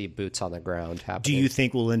just don't see boots on the ground happening. Do you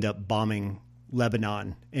think we'll end up bombing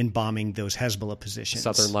Lebanon and bombing those Hezbollah positions?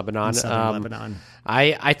 Southern Lebanon. Lebanon.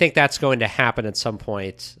 I think that's going to happen at some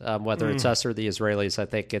point, whether it's us or the Israelis. I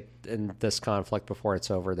think in this conflict before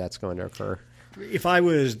it's over, that's going to occur. If I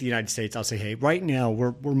was the United States, I'll say, hey, right now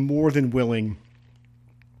we're more than willing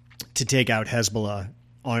to take out Hezbollah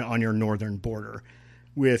on your northern border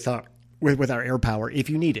with our air power if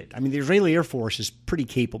you need it. I mean, the Israeli Air Force is pretty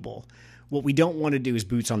capable. What we don't want to do is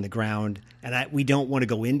boots on the ground, and we don't want to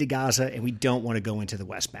go into Gaza, and we don't want to go into the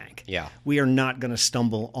West Bank. Yeah. We are not going to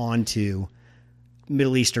stumble onto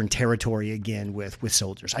Middle Eastern territory again with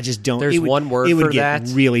soldiers. I just don't. There's one word it would for get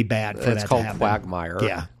that. really bad for It's that called to happen. quagmire.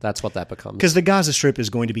 Yeah. That's what that becomes. Because the Gaza Strip is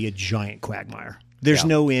going to be a giant quagmire. There's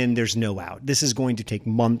no in, there's no out. This is going to take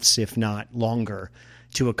months, if not longer,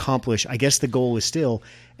 to accomplish. I guess the goal is still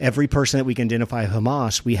every person that we can identify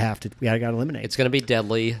Hamas, we got to eliminate. It's going to be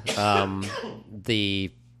deadly.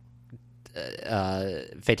 The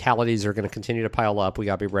fatalities are going to continue to pile up. We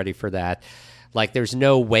got to be ready for that. Like, there's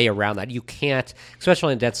no way around that. You can't,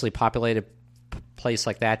 especially in a densely populated place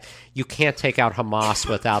like that, you can't take out Hamas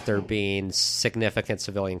without there being significant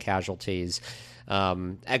civilian casualties.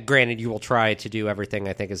 Granted, you will try to do everything,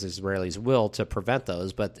 I think, as Israelis will to prevent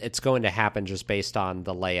those, but it's going to happen just based on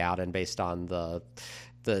the layout and based on the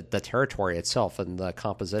territory itself and the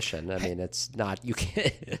composition. I mean, it's not, you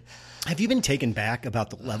can't. Have you been taken back about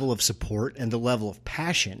the level of support and the level of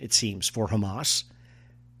passion, it seems, for Hamas?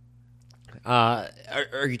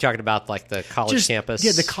 Are you talking about like the college campus?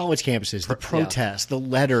 Yeah, the college campuses, the protests, the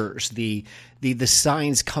letters, the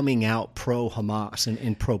signs coming out pro Hamas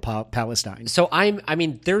and pro Palestine. So I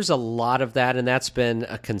mean, there's a lot of that, and that's been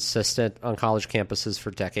a consistent on college campuses for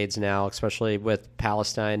decades now, especially with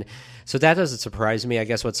Palestine. So that doesn't surprise me. I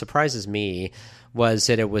guess what surprises me was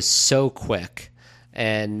that it was so quick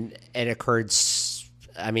and it occurred.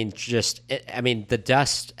 I mean, the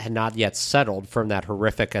dust had not yet settled from that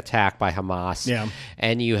horrific attack by Hamas. Yeah.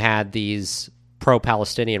 And you had these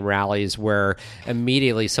pro-Palestinian rallies where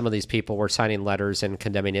immediately some of these people were signing letters and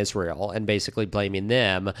condemning Israel and basically blaming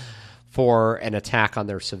them for an attack on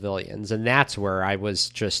their civilians. And that's where I was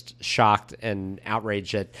just shocked and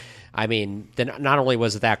outraged at. I mean, not only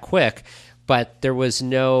was it that quick, but there was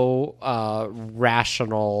no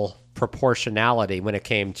rational proportionality when it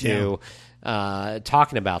came to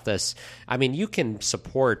talking about this. I mean, you can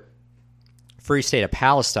support free state of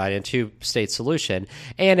Palestine and two-state solution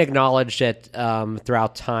and acknowledge that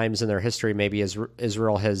throughout times in their history, maybe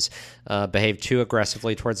Israel has behaved too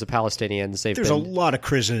aggressively towards the Palestinians. There's a lot of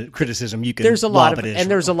criticism you can there's a lot lob of at and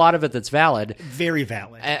there's a lot of it that's valid. Very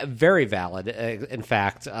valid. Very valid, in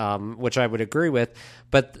fact, which I would agree with.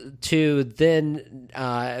 But to then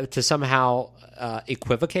to somehow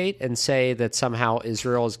equivocate and say that somehow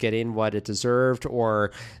Israel is getting what it deserved,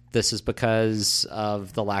 or this is because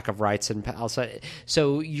of the lack of rights in Palestine.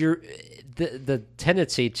 So the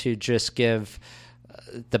tendency to just give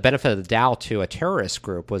the benefit of the doubt to a terrorist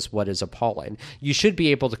group was what is appalling. You should be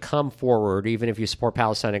able to come forward, even if you support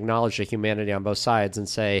Palestine, acknowledge the humanity on both sides and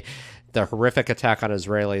say the horrific attack on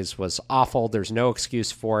Israelis was awful. There's no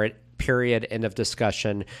excuse for it, period, end of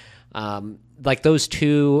discussion. Like those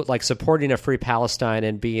two, like supporting a free Palestine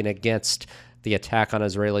and being against the attack on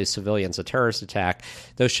Israeli civilians, a terrorist attack,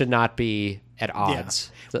 those should not be at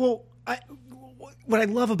odds. Yeah. Well, what I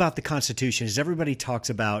love about the Constitution is everybody talks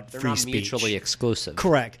about They're free not speech. mutually exclusive.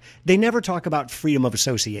 Correct. They never talk about freedom of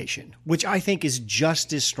association, which I think is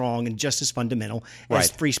just as strong and just as fundamental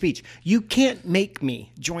as free speech. You can't make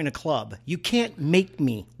me join a club. You can't make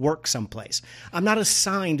me work someplace. I'm not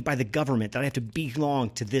assigned by the government that I have to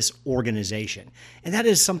belong to this organization. And that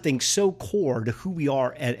is something so core to who we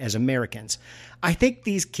are as Americans. I think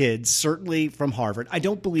these kids, certainly from Harvard, I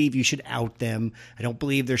don't believe you should out them. I don't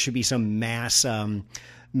believe there should be some mass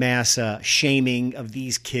shaming of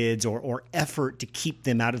these kids or effort to keep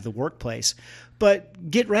them out of the workplace. But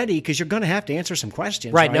get ready, because you're going to have to answer some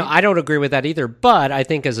questions. Right. No, I don't agree with that either. But I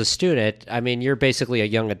think as a student, I mean, you're basically a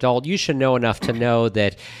young adult. You should know enough to know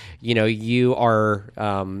that, you know, you are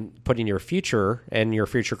putting your future and your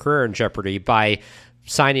future career in jeopardy by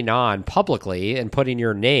signing on publicly and putting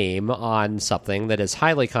your name on something that is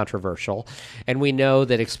highly controversial. And we know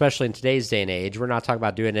that, especially in today's day and age, we're not talking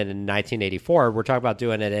about doing it in 1984. We're talking about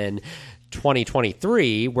doing it in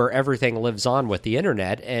 2023, where everything lives on with the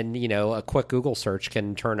internet. And, you know, a quick Google search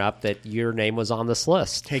can turn up that your name was on this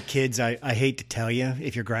list. Hey, kids, I hate to tell you,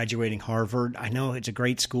 if you're graduating Harvard, I know it's a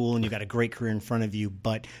great school and you've got a great career in front of you,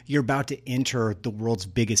 but you're about to enter the world's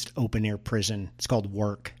biggest open-air prison. It's called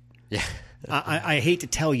work. Yeah. I hate to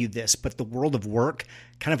tell you this, but the world of work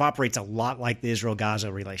kind of operates a lot like the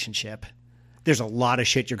Israel-Gaza relationship. There's a lot of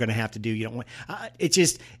shit you're going to have to do. You don't want. It's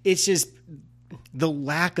just the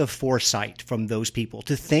lack of foresight from those people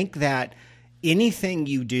to think that anything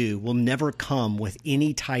you do will never come with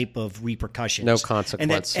any type of repercussions. No consequence.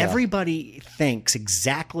 And that everybody thinks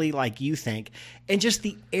exactly like you think. And just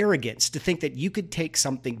the arrogance to think that you could take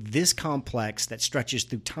something this complex that stretches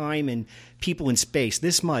through time and people in space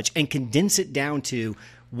this much and condense it down to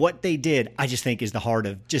what they did, I just think is the heart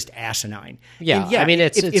of just asinine. Yeah, and I mean,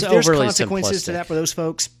 it's if there's overly consequences simplistic to that for those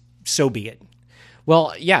folks, so be it.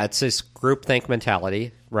 Well, yeah, it's this groupthink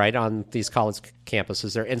mentality, right? On these college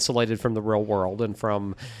campuses, they're insulated from the real world and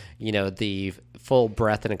from, the full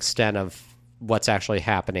breadth and extent of what's actually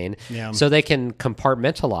happening. Yeah. So they can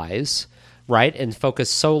compartmentalize, right, and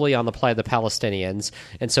focus solely on the plight of the Palestinians.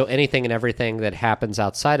 And so anything and everything that happens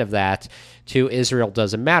outside of that to Israel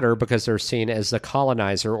doesn't matter because they're seen as the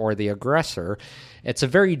colonizer or the aggressor. It's a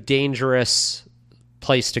very dangerous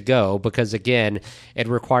place to go because, again, it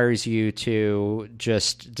requires you to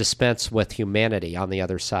just dispense with humanity on the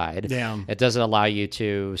other side. Yeah. It doesn't allow you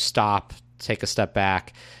to stop, take a step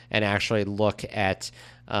back, and actually look at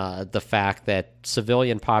the fact that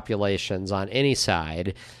civilian populations on any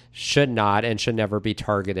side should not and should never be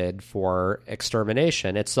targeted for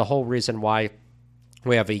extermination. It's the whole reason why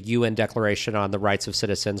we have a UN Declaration on the Rights of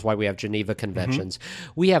Citizens, why we have Geneva Conventions.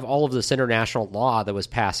 We have all of this international law that was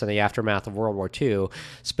passed in the aftermath of World War II,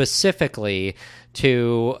 specifically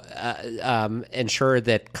to ensure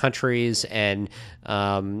that countries and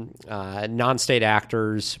non-state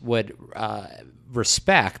actors would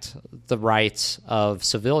respect the rights of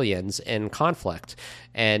civilians in conflict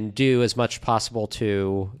and do as much possible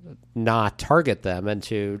to not target them and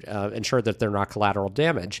to ensure that they're not collateral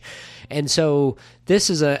damage. And so this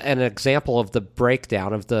is an example of the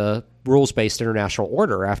breakdown of the rules-based international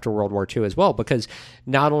order after World War II as well, because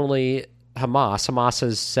not only Hamas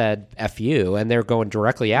has said F you, and they're going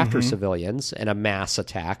directly after civilians in a mass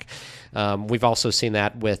attack. We've also seen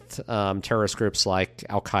that with terrorist groups like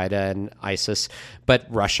Al-Qaeda and ISIS, but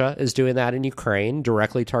Russia is doing that in Ukraine,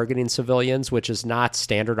 directly targeting civilians, which is not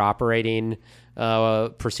standard operating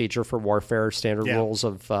procedure for warfare, standard rules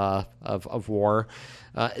of war.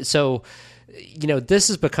 So, this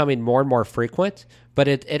is becoming more and more frequent, but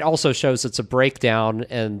it also shows it's a breakdown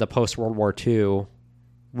in the post-World War II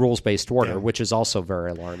rules-based order, which is also very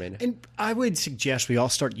alarming. And I would suggest we all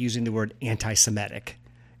start using the word anti-Semitic.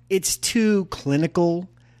 It's too clinical.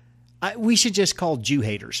 We should just call Jew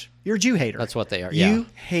haters. You're a Jew hater. That's what they are. You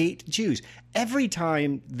hate Jews. Every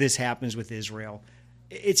time this happens with Israel,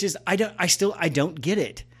 it's just I don't get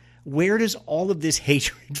it. Where does all of this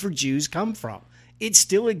hatred for Jews come from? It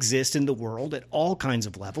still exists in the world at all kinds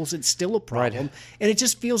of levels. It's still a problem, and it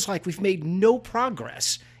just feels like we've made no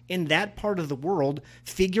progress in that part of the world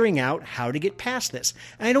figuring out how to get past this.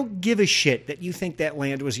 And I don't give a shit that you think that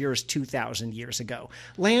land was yours 2,000 years ago.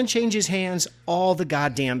 Land changes hands all the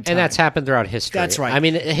goddamn time. And that's happened throughout history. That's right. I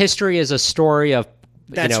mean, history is a story of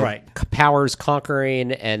right. powers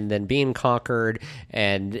conquering and then being conquered,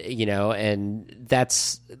 and and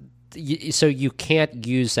that's so you can't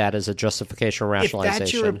use that as a justification or rationalization. If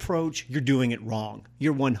that's your approach, you're doing it wrong.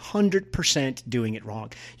 You're 100% doing it wrong.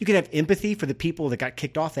 You can have empathy for the people that got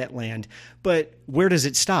kicked off that land, but where does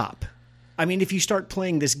it stop? I mean, if you start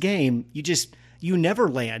playing this game, you never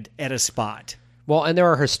land at a spot. Well, and there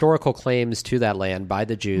are historical claims to that land by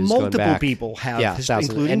the Jews. Multiple going back, people have,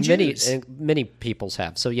 including and Jews. Many peoples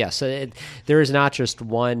have. So yes, there is not just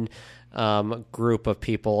one group of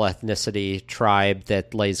people, ethnicity, tribe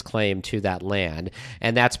that lays claim to that land.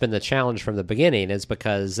 And that's been the challenge from the beginning, is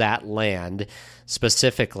because that land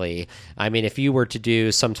specifically, I mean, if you were to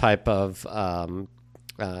do some type of,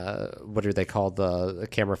 what do they call the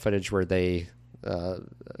camera footage where they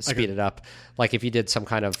speed it up, like if you did some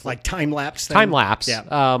kind of like time lapse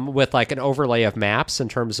with like an overlay of maps in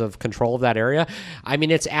terms of control of that area, I mean,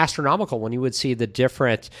 it's astronomical when you would see the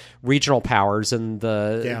different regional powers and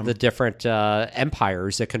the different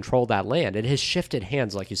empires that control that land. It has shifted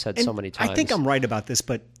hands, like you said, so many times. I think I'm right about this,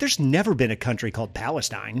 but there's never been a country called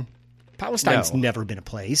Palestine. Palestine's never been a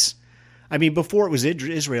place. I mean, before it was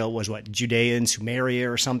Israel, was what, Judea and Sumeria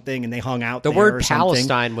or something, and they hung out there. The word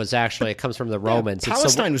Palestine was actually, it comes from the Romans.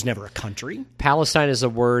 Palestine was never a country. Palestine is a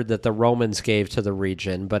word that the Romans gave to the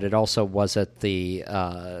region, but it also wasn't the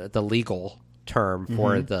legal term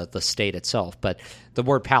for the state itself. But the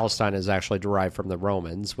word Palestine is actually derived from the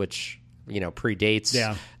Romans, which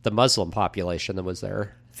predates the Muslim population that was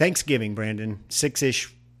there. Thanksgiving, Brandon,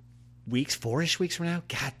 4-ish weeks from now.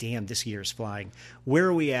 God damn, this year is flying. Where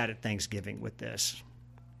are we at Thanksgiving with this?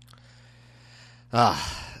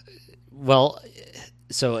 Well,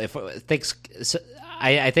 so I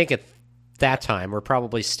think at that time we're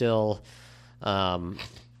probably still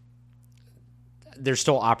there's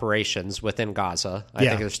still operations within Gaza. I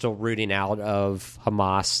think they're still rooting out of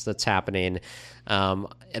Hamas that's happening.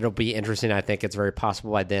 It'll be interesting. I think it's very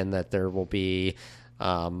possible by then that there will be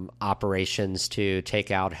operations to take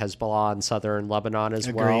out Hezbollah in southern Lebanon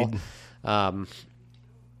as well.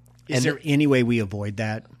 Is there any way we avoid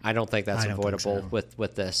that? I don't think that's avoidable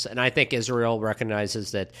with this. And I think Israel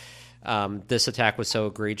recognizes that this attack was so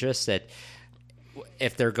egregious that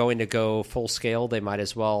if they're going to go full scale, they might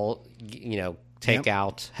as well, take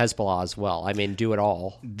out Hezbollah as well. I mean, do it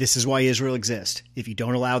all. This is why Israel exists. If you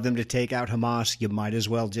don't allow them to take out Hamas, you might as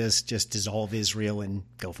well just dissolve Israel and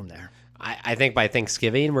go from there. I think by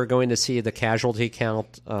Thanksgiving, we're going to see the casualty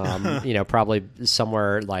count, probably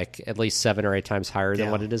somewhere like at least 7 or 8 times higher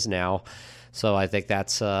than what it is now. So I think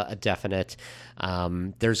that's a definite.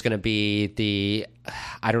 There's going to be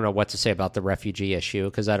I don't know what to say about the refugee issue,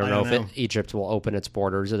 because I don't know if Egypt will open its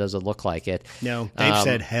borders. It doesn't look like it. No, they've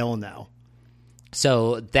said hell no.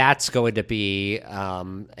 So that's going to be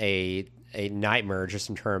a nightmare just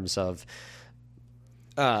in terms of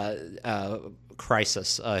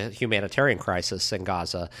crisis, a humanitarian crisis in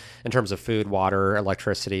Gaza in terms of food, water,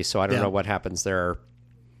 electricity. So I don't know what happens there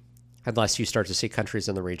unless you start to see countries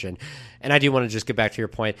in the region. And I do want to just get back to your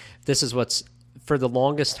point. This is what's, for the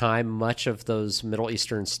longest time, much of those Middle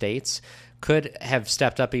Eastern states could have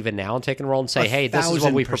stepped up even now and taken a role and say, hey, this is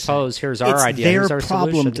what we propose. Here's our idea. Here's our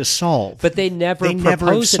problem solution. To solve. But they never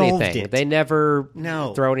propose anything. They never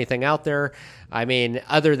throw anything out there. I mean,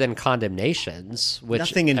 other than condemnations, which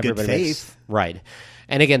nothing in good faith. Right.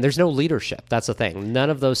 And again, there's no leadership. That's the thing. None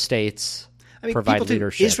of those states provide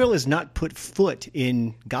leadership. Israel has not put foot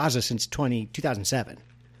in Gaza since 2007,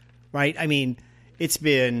 right? I mean, it's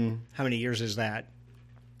been, how many years is that?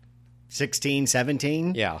 16,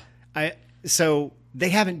 17? Yeah. So they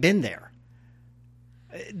haven't been there.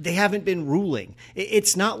 They haven't been ruling.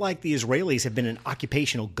 It's not like the Israelis have been an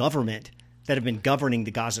occupational government that have been governing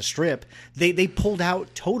the Gaza Strip. They pulled out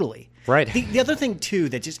totally. Right. The other thing, too,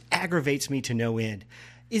 that just aggravates me to no end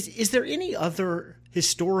is there any other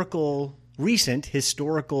recent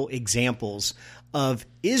historical examples of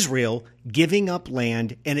Israel giving up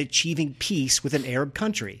land and achieving peace with an Arab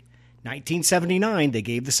country? 1979, they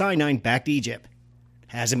gave the Sinai back to Egypt.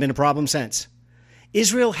 Hasn't been a problem since.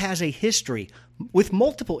 Israel has a history with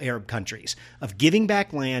multiple Arab countries of giving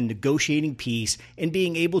back land, negotiating peace, and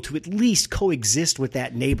being able to at least coexist with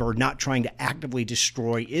that neighbor, not trying to actively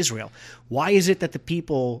destroy Israel. Why is it that the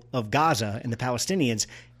people of Gaza and the Palestinians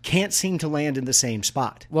can't seem to land in the same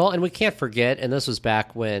spot? Well, and we can't forget, and this was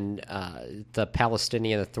back when the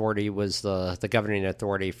Palestinian Authority was the governing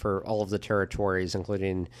authority for all of the territories,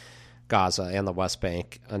 including Gaza and the West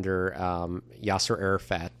Bank, under Yasser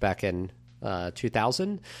Arafat back in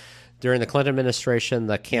 2000. During the Clinton administration,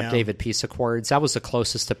 the Camp David peace accords, that was the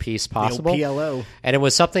closest to peace possible. The PLO. And it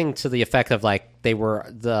was something to the effect of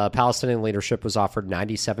the Palestinian leadership was offered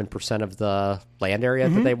 97% of the land area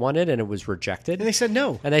that they wanted, and it was rejected. And they said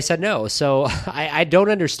no. So I don't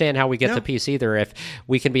understand how we get to peace either if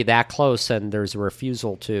we can be that close and there's a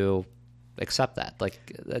refusal to accept that.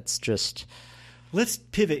 That's just... Let's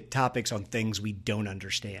pivot topics on things we don't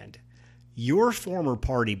understand. Your former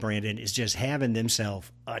party, Brandon, is just having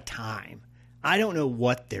themselves a time. I don't know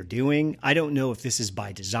what they're doing. I don't know if this is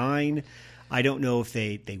by design. I don't know if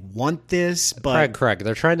they want this. But Craig,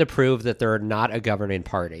 they're trying to prove that they're not a governing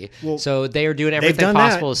party. Well, so they are doing everything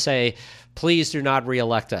possible to say, please do not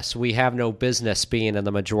reelect us. We have no business being in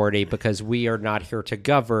the majority because we are not here to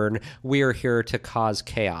govern. We are here to cause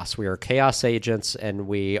chaos. We are chaos agents, and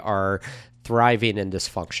we are thriving in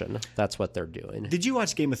dysfunction. That's what they're doing. Did you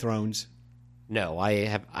watch Game of Thrones? No, I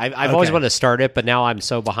have. I've always wanted to start it, but now I'm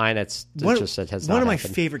so behind. It has not happened. One of my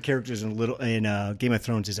favorite characters in Game of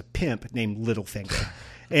Thrones is a pimp named Littlefinger,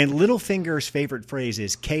 and Littlefinger's favorite phrase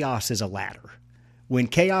is "chaos is a ladder." When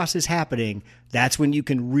chaos is happening, that's when you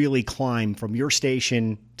can really climb from your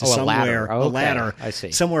station to somewhere a ladder. I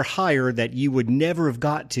see. Somewhere higher that you would never have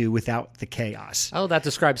got to without the chaos. Oh, that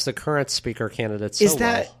describes the current speaker candidate so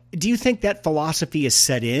well. Do you think that philosophy is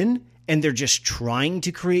set in? And they're just trying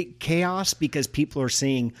to create chaos because people are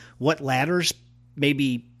seeing what ladders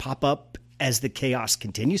maybe pop up as the chaos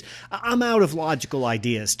continues? I'm out of logical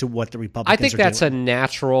ideas to what the Republicans are doing. I think that's a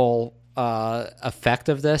natural effect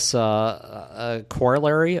of this, a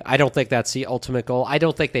corollary. I don't think that's the ultimate goal. I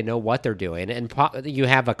don't think they know what they're doing. And you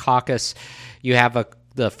have a caucus,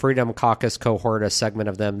 the Freedom Caucus cohort, a segment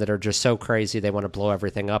of them that are just so crazy they want to blow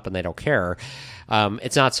everything up and they don't care.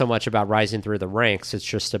 It's not so much about rising through the ranks. It's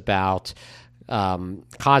just about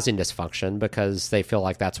causing dysfunction because they feel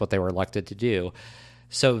like that's what they were elected to do.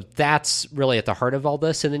 So that's really at the heart of all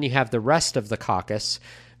this. And then you have the rest of the caucus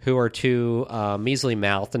who are too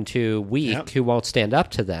measly-mouthed and too weak, who won't stand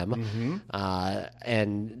up to them.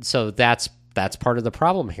 And so that's part of the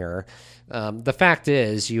problem here. The fact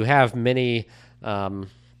is you have many... they're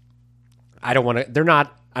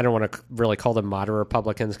not I don't want to really call them moderate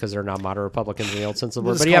Republicans because they're not moderate Republicans in the old sense of the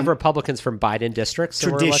word, but you have Republicans from Biden districts.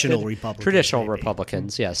 Traditional Republicans. Traditional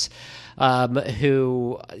Republicans, yes,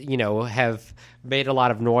 who, have made a lot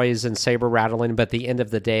of noise and saber rattling, but at the end of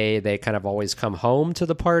the day, they kind of always come home to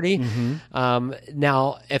the party.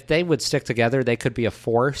 Now, if they would stick together, they could be a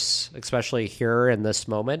force, especially here in this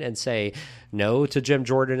moment, and say no to Jim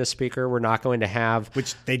Jordan as Speaker. We're not going to have...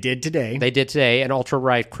 Which they did today. They did today. An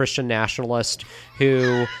ultra-right Christian nationalist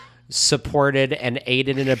who supported and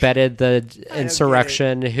aided and abetted the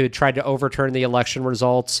insurrection, who tried to overturn the election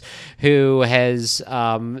results, who has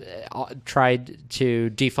tried to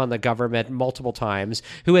defund the government multiple times,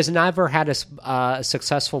 who has never had a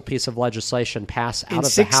successful piece of legislation pass out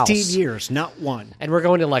of the House. In 16 years, not one. And we're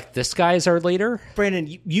going to elect this guy as our leader? Brandon,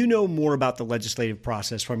 you know more about the legislative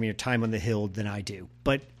process from your time on the Hill than I do.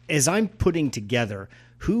 But as I'm putting together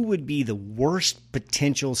who would be the worst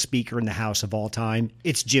potential speaker in the House of all time,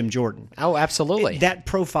 it's Jim Jordan. Oh, absolutely. That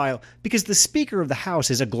profile, because the Speaker of the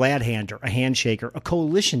House is a glad-hander, a handshaker, a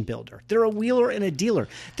coalition builder. They're a wheeler and a dealer.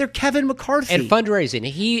 They're Kevin McCarthy. And fundraising.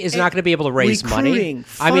 He is not going to be able to raise money.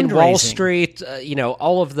 I mean, Wall Street,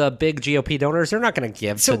 all of the big GOP donors, they're not going to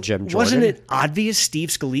give to Jim Jordan. Wasn't it obvious Steve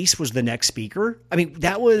Scalise was the next speaker? I mean,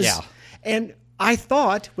 that was... Yeah. And I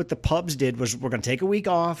thought what the pubs did was we're going to take a week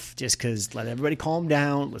off just because let everybody calm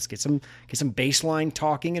down. Let's get some baseline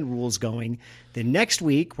talking and rules going. Then next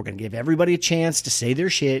week, we're going to give everybody a chance to say their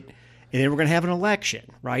shit. And then we're going to have an election,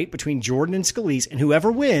 right, between Jordan and Scalise. And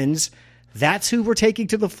whoever wins, that's who we're taking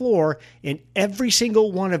to the floor. And every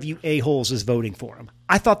single one of you a-holes is voting for him.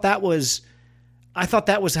 I thought that was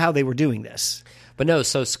how they were doing this. But no,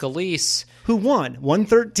 so Scalise... Who won?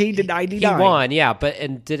 113 to 99. He won, yeah.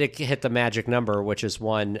 And did it hit the magic number, which is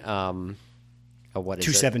one... what is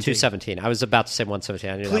 217. It? 217. I was about to say 117.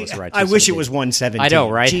 I knew that was right. I wish it was 117. I know,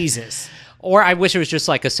 right? Jesus. Or I wish it was just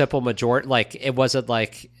like a simple majority. Like it wasn't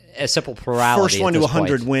like a simple plurality. First one to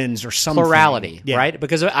 100 wins or something. Plurality, yeah. right?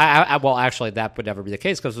 Because well, actually, that would never be the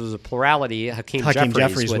case because it was a plurality. Hakeem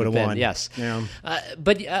Jeffries would have won. Yes. Yeah.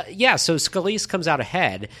 So Scalise comes out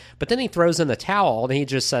ahead, but then he throws in the towel and he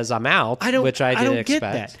just says, "I'm out," which I didn't expect. Get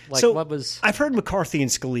that. Like, so what was? I've heard McCarthy and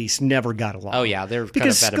Scalise never got along. Oh yeah, they're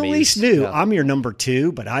because kind of enemies. Scalise knew I'm your number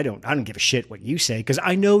two, but I don't give a shit what you say because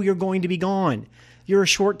I know you're going to be gone. You're a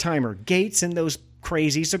short timer. Gates and those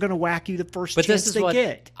crazies are going to whack you the first chance they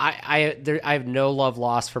get. I have no love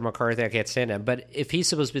lost for McCarthy. I can't stand him. But if he's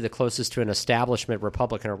supposed to be the closest to an establishment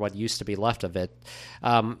Republican or what used to be left of it,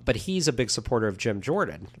 but he's a big supporter of Jim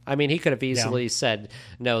Jordan. I mean, he could have easily said,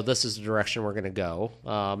 no, this is the direction we're going to go,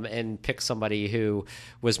 and pick somebody who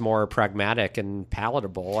was more pragmatic and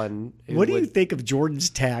palatable. And what do you think of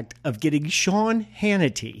Jordan's tact of getting Sean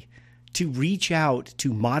Hannity to reach out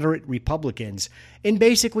to moderate Republicans and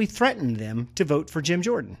basically threaten them to vote for Jim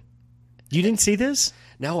Jordan? You didn't see this?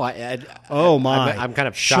 No, I'm kind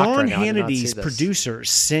of shocked Sean right now. Hannity's producers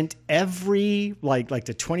sent every like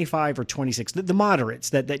the 25 or 26 the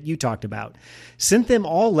moderates that you talked about, sent them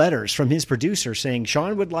all letters from his producer saying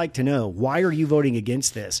Sean would like to know, why are you voting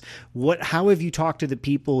against this? How have you talked to the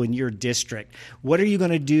people in your district? What are you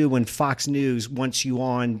going to do when Fox News wants you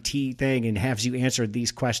on thing and has you answer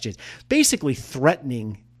these questions? Basically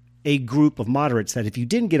threatening a group of moderates that if you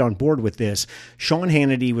didn't get on board with this, Sean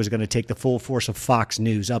Hannity was going to take the full force of Fox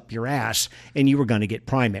News up your ass and you were going to get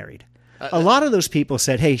primaried. A lot of those people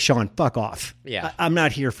said, hey, Sean, fuck off. Yeah. I'm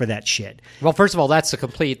not here for that shit. Well, first of all, that's a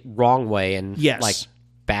complete wrong way and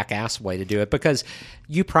back-ass way to do it because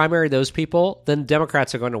you primary those people, then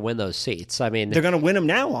Democrats are going to win those seats. I mean, they're going to win them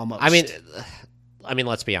now almost. I mean,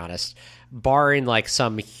 let's be honest. Barring like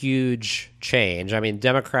some huge change, I mean,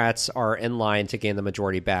 Democrats are in line to gain the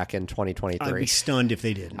majority back in 2023. I'd be stunned if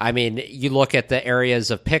they didn't. I mean, you look at the areas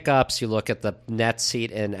of pickups, you look at the net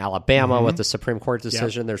seat in Alabama with the Supreme Court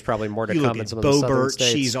decision. Yep. There's probably more to come in some of the southern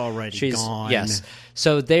states. She's already gone. Yes.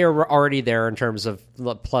 So they are already there in terms of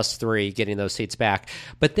 +3 getting those seats back.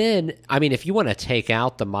 But then, I mean, if you want to take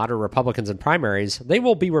out the moderate Republicans in primaries, they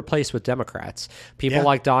will be replaced with Democrats. People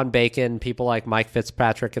like Don Bacon, people like Mike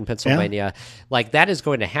Fitzpatrick in Pennsylvania, like that is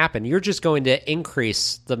going to happen. You're just going to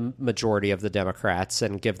increase the majority of the Democrats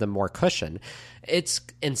and give them more cushion. It's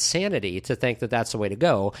insanity to think that that's the way to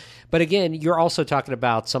go. But again, you're also talking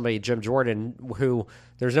about somebody, Jim Jordan, who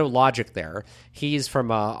there's no logic there. He's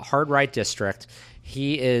from a hard right district.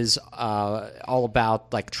 He is all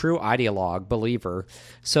about like true ideologue, believer.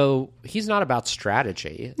 So he's not about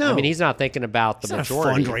strategy. No. I mean, he's not thinking about the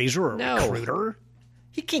majority. He's not a fundraiser or a recruiter.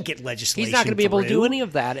 He can't get legislation. He's not going to be able to do any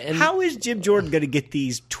of that. And how is Jim Jordan going to get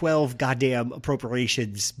these 12 goddamn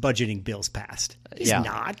appropriations budgeting bills passed? He's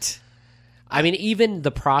not. I mean, even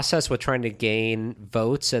the process with trying to gain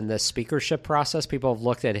votes and the speakership process, people have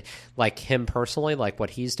looked at like him personally, like what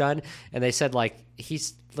he's done, and they said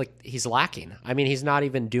he's lacking. I mean, he's not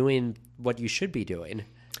even doing what you should be doing.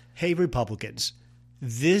 Hey, Republicans,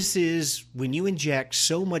 this is when you inject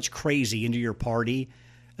so much crazy into your party,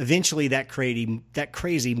 eventually that crazy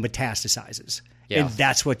metastasizes. Yeah. And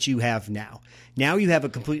that's what you have now. Now you have a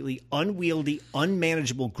completely unwieldy,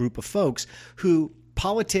 unmanageable group of folks who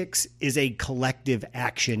politics is a collective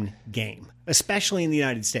action game, especially in the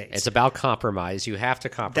United States. It's about compromise. You have to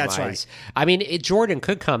compromise. That's right. I mean, Jordan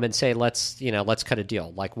could come and say, let's cut a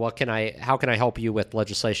deal. Like, how can I help you with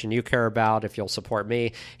legislation you care about if you'll support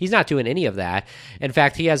me? He's not doing any of that. In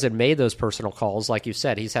fact, he hasn't made those personal calls. Like you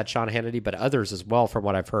said, he's had Sean Hannity, but others as well, from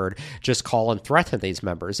what I've heard, just call and threaten these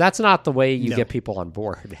members. That's not the way you get people on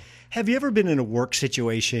board. Have you ever been in a work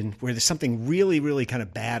situation where there's something really, really kind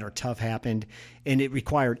of bad or tough happened, and it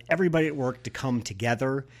required everybody at work to come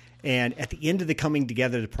together? And at the end of the coming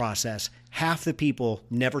together process, half the people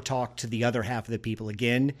never talked to the other half of the people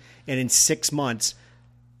again. And in 6 months,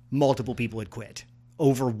 multiple people had quit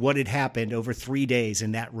over what had happened over 3 days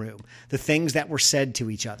in that room. The things that were said to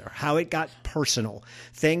each other, how it got personal,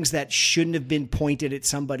 things that shouldn't have been pointed at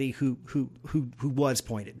somebody who was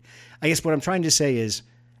pointed. I guess what I'm trying to say is,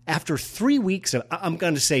 after 3 weeks of, I'm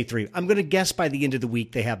going to say 3, I'm going to guess by the end of the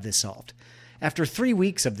week they have this solved. After 3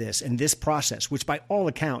 weeks of this and this process, which by all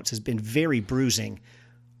accounts has been very bruising,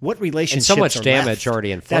 what relationships and so much are damage left?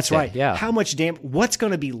 already inflicted. That's right. Yeah. How much damage? What's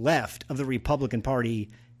going to be left of the Republican Party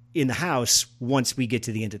in the House once we get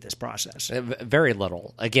to the end of this process? Very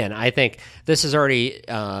little. Again, I think this has already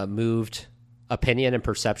moved opinion and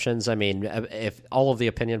perceptions. I mean, if all of the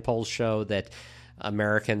opinion polls show that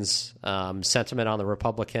Americans' sentiment on the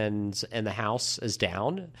Republicans in the House is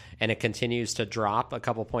down, and it continues to drop a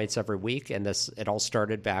couple points every week. And it all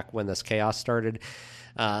started back when this chaos started.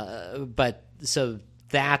 But so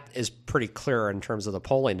that is pretty clear in terms of the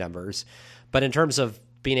polling numbers. But in terms of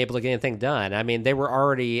being able to get anything done, I mean, they were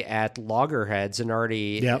already at loggerheads and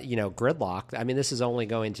already, gridlocked. I mean, this is only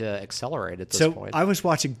going to accelerate at this point. I was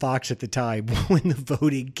watching Fox at the time when the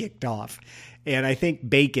voting kicked off. And I think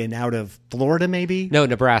Bacon out of Florida, maybe? No,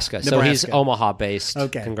 Nebraska. So he's Omaha-based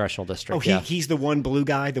congressional district. He's the one blue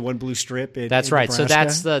guy, the one blue strip in That's right. Nebraska? So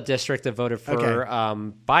that's the district that voted for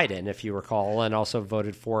Biden, if you recall, and also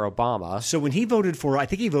voted for Obama. So when he voted for, I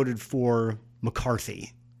think he voted for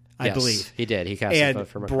McCarthy, I believe. He did. He cast a vote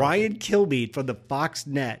for McCarthy. Brian Kilmeade from the Fox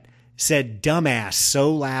Net said dumbass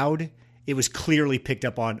so loud, it was clearly picked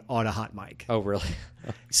up on a hot mic. Oh, really?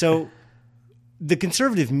 So the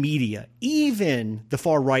conservative media, even the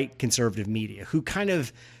far-right conservative media, who kind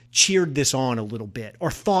of cheered this on a little bit or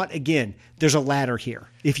thought, again, there's a ladder here.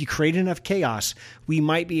 If you create enough chaos, we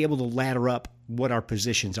might be able to ladder up what our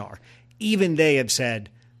positions are. Even they have said,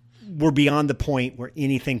 we're beyond the point where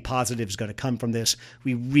anything positive is going to come from this.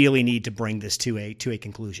 We really need to bring this to a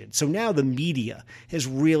conclusion. So now the media has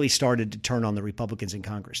really started to turn on the Republicans in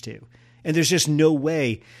Congress too. And there's just no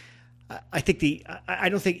way. I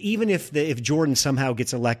don't think even if Jordan somehow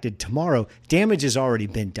gets elected tomorrow, damage has already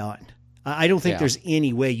been done. I don't think there's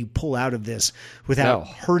any way you pull out of this without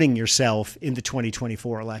hurting yourself in the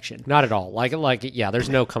 2024 election. Not at all. There's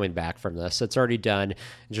no coming back from this. It's already done.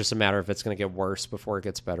 It's just a matter of it's going to get worse before it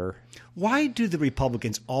gets better. Why do the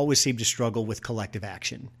Republicans always seem to struggle with collective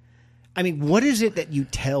action? I mean, what is it that you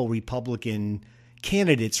tell Republican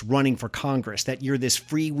candidates running for Congress that you're this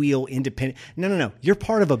freewheel independent? No. You're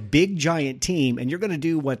part of a big giant team and you're going to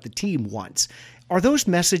do what the team wants. Are those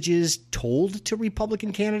messages told to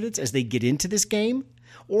Republican candidates as they get into this game?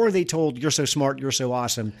 Or are they told, you're so smart, you're so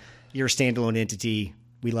awesome, you're a standalone entity,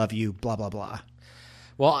 we love you, blah, blah, blah?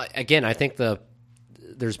 Well, again, I think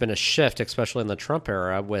there's been a shift, especially in the Trump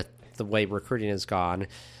era, with the way recruiting has gone.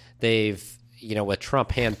 They've, with Trump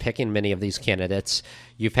handpicking many of these candidates,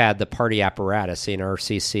 you've had the party apparatus, the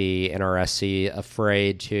NRCC, NRSC,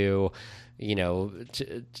 afraid to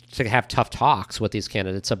have tough talks with these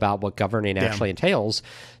candidates about what governing actually entails.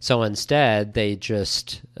 So instead, they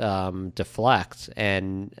just deflect,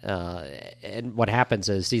 and what happens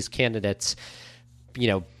is these candidates,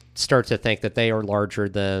 start to think that they are larger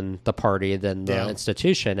than the party, than the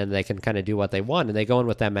institution, and they can kind of do what they want, and they go in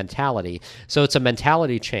with that mentality. So it's a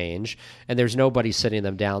mentality change, and there's nobody sitting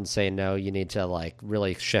them down saying, no, you need to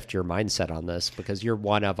really shift your mindset on this because you're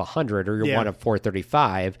one of 100 or you're one of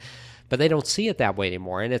 435. But they don't see it that way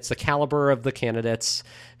anymore. And it's the caliber of the candidates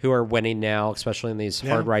who are winning now, especially in these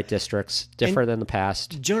hard right districts, different than the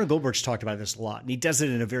past. Jonah Goldberg's talked about this a lot, and he does it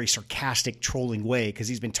in a very sarcastic, trolling way because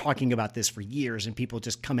he's been talking about this for years, and people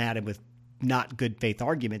just come at him with not good faith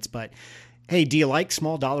arguments. But hey, do you like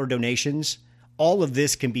small dollar donations? All of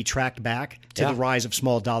this can be tracked back to the rise of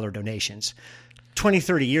small dollar donations. 20,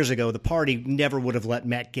 30 years ago, the party never would have let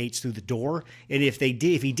Matt Gaetz through the door. And if he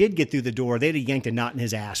did get through the door, they'd have yanked a knot in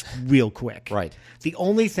his ass real quick. Right. The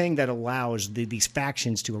only thing that allows these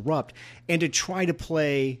factions to erupt and to try to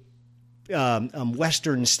play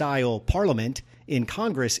Western-style parliament in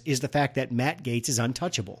Congress is the fact that Matt Gaetz is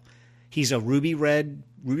untouchable. He's a ruby red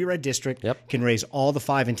district, can raise all the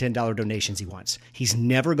 $5 and $10 donations he wants. He's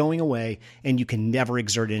never going away, and you can never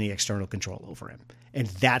exert any external control over him. And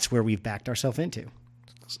that's where we've backed ourselves into.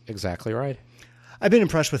 Exactly right. I've been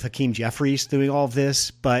impressed with Hakeem Jeffries doing all of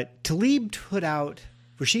this, but Rashid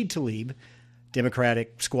Tlaib,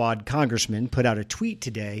 Democratic Squad congressman, put out a tweet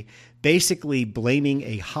today basically blaming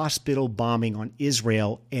a hospital bombing on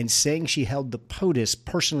Israel and saying she held the POTUS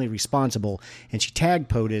personally responsible, and she tagged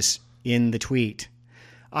POTUS in the tweet.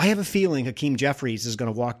 I have a feeling Hakeem Jeffries is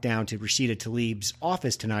going to walk down to Rashida Tlaib's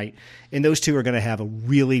office tonight, and those two are going to have a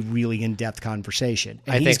really, really in-depth conversation.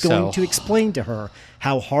 And he's going to explain to her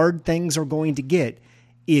how hard things are going to get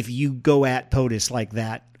if you go at POTUS like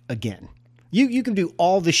that again. You can do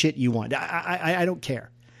all the shit you want. I don't care.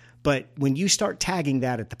 But when you start tagging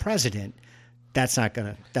that at the president, that's not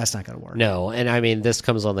gonna work. No, and I mean, this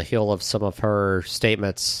comes on the heel of some of her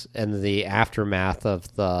statements in the aftermath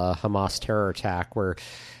of the Hamas terror attack, where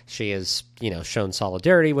she has, shown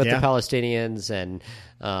solidarity with the Palestinians and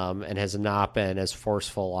has not been as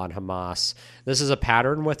forceful on Hamas. This is a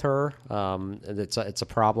pattern with her. It's a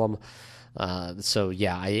problem. I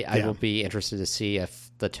will be interested to see if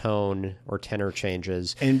the tone or tenor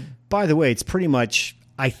changes. And by the way, it's pretty much,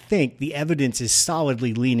 I think the evidence is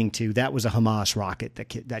solidly leaning to that was a Hamas rocket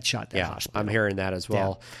that shot that hospital. I'm hearing that as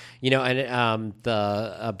well. Biden's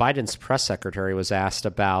press secretary was asked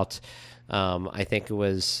about, I think it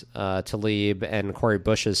was Tlaib and Cori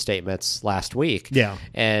Bush's statements last week. Yeah.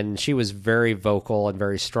 And she was very vocal and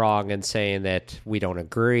very strong in saying that we don't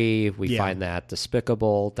agree. We find that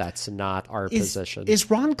despicable. That's not our position.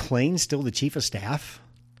 Is Ron Klain still the chief of staff?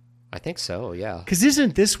 I think so, yeah. Because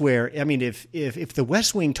isn't this where, I mean, if the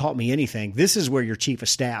West Wing taught me anything, this is where your chief of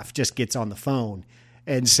staff just gets on the phone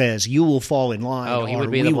and says, you will fall in line. Oh, he would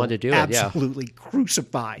be the one to do it, absolutely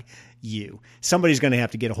crucify you. Somebody's going to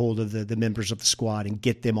have to get a hold of the members of the squad and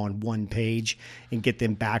get them on one page and get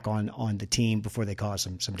them back on the team before they cause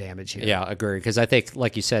some damage here. Yeah, I agree. Because I think,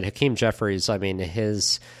 like you said, Hakeem Jeffries, I mean,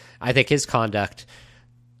 his conduct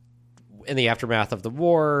in the aftermath of the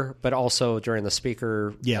war, but also during the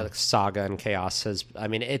Speaker saga and chaos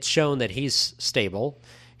it's shown that he's stable.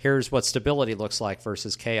 Here's what stability looks like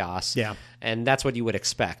versus chaos. Yeah. And that's what you would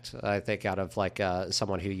expect, I think, out of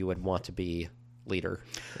someone who you would want to be leader,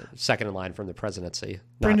 second in line from the presidency,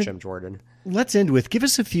 not Brendan, Jim Jordan. Let's end with, give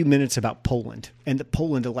us a few minutes about Poland and the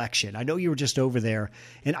Poland election. I know you were just over there,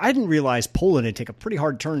 and I didn't realize Poland had taken a pretty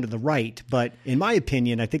hard turn to the right, but in my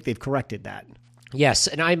opinion, I think they've corrected that. Yes,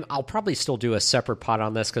 and I'll probably still do a separate pod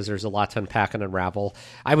on this because there's a lot to unpack and unravel.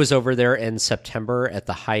 I was over there in September at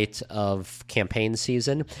the height of campaign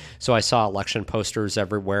season, so I saw election posters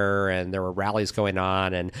everywhere, and there were rallies going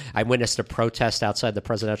on, and I witnessed a protest outside the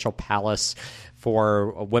presidential palace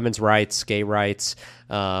for women's rights, gay rights,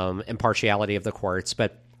 impartiality of the courts.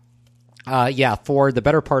 But for the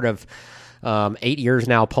better part of 8 years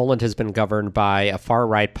now, Poland has been governed by a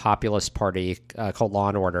far-right populist party called Law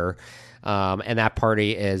and Order. And that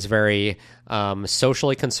party is very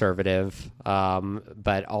socially conservative,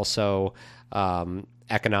 but also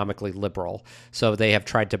economically liberal. So they have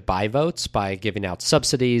tried to buy votes by giving out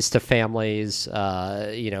subsidies to families,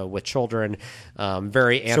 with children.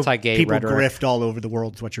 Very anti-gay rhetoric. People grift all over the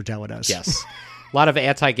world is what you're telling us. Yes. A lot of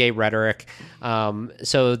anti-gay rhetoric.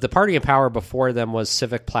 So the party in power before them was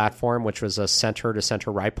Civic Platform, which was a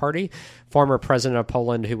center-to-center right party. Former president of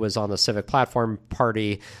Poland, who was on the Civic Platform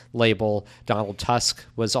party label, Donald Tusk,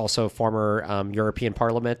 was also former European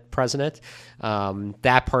Parliament president.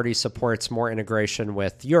 That party supports more integration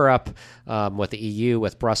with Europe, with the EU,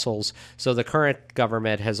 with Brussels. So the current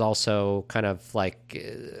government has also kind of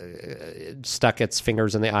stuck its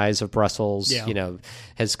fingers in the eyes of Brussels,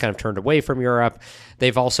 has kind of turned away from Europe.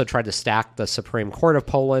 They've also tried to stack the Supreme Court of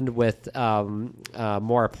Poland with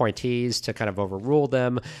more appointees to kind of overrule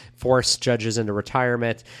them, force judges into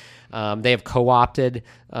retirement. They have co-opted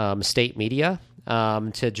state media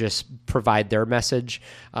to just provide their message.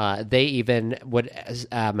 They even would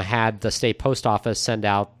had the state post office send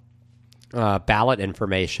out ballot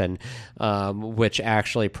information, which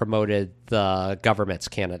actually promoted the government's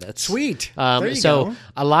candidates. Sweet. There you go.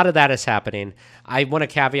 A lot of that is happening. I want to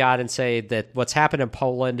caveat and say that what's happened in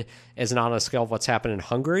Poland isn't on a scale of what's happened in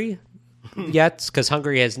Hungary. yet, because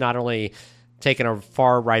Hungary has not only taken a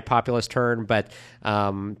far right populist turn, but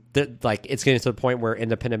it's getting to the point where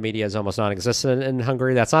independent media is almost non-existent in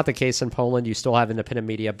Hungary. That's not the case in Poland. You still have independent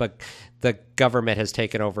media, but the government has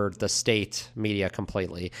taken over the state media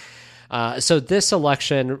completely. So this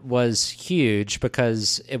election was huge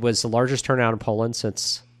because it was the largest turnout in Poland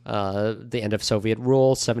since the end of Soviet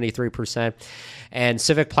rule, 73%. And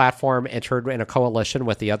Civic Platform entered in a coalition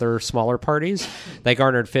with the other smaller parties. They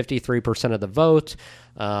garnered 53% of the vote.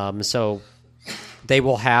 So they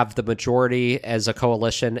will have the majority as a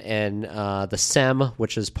coalition in the Sejm,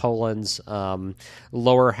 which is Poland's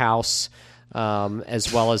lower house,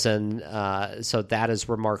 as well as in so that is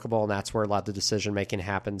remarkable, and that's where a lot of the decision making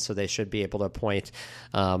happens. So they should be able to appoint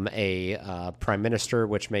a prime minister,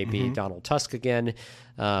 which may be Donald Tusk again,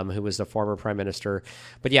 who was the former prime minister.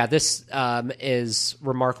 But yeah, this is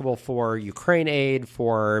remarkable for Ukraine aid,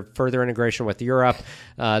 for further integration with Europe,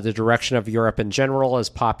 the direction of Europe in general as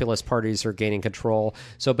populist parties are gaining control.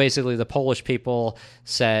 So basically the Polish people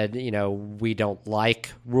said, we don't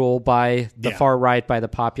like rule by the far right, by the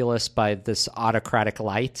populists, by this autocratic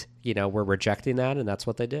light. We're rejecting that, and that's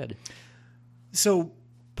what they did. So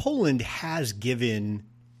Poland has given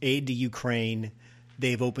aid to Ukraine.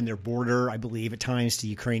 They've opened their border, I believe, at times to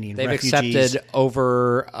Ukrainian refugees. They've accepted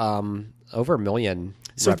over a million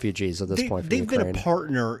refugees at this point from Ukraine. They've been a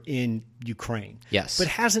partner in Ukraine. Yes. But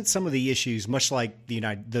hasn't some of the issues, much like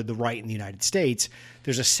the right in the United States,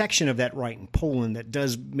 there's a section of that right in Poland that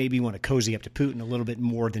does maybe want to cozy up to Putin a little bit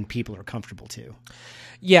more than people are comfortable to.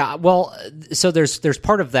 Yeah, well, so there's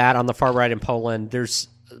part of that on the far right in Poland. There's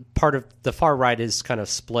part of the far right is kind of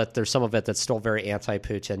split. There's some of it that's still very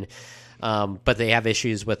anti-Putin. But they have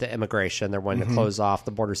issues with the immigration. They're wanting to close off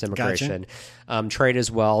the borders immigration, trade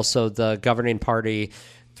as well. So the governing party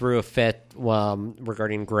threw a fit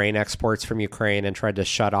regarding grain exports from Ukraine and tried to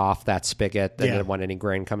shut off that spigot. They didn't want any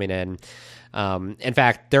grain coming in. In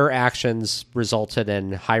fact, their actions resulted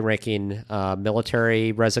in high-ranking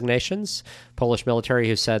military resignations, Polish military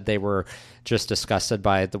who said they were just disgusted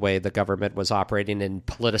by the way the government was operating and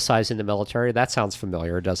politicizing the military. That sounds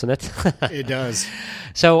familiar, doesn't it? It does.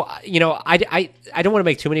 So, I don't want to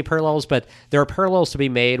make too many parallels, but there are parallels to be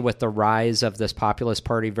made with the rise of this populist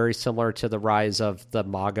party, very similar to the rise of the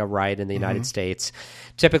MAGA right in the United States.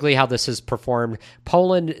 Typically how this is performed,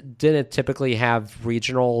 Poland didn't typically have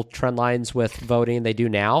regional trend lines with voting. They do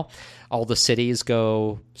now. All the cities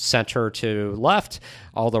go center to left.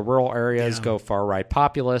 All the rural areas go far right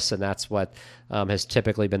populist, and that's what has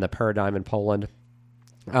typically been the paradigm in Poland.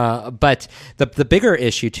 But the bigger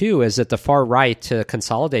issue, too, is that the far right, to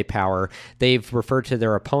consolidate power, they've referred to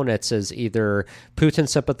their opponents as either Putin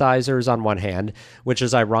sympathizers on one hand, which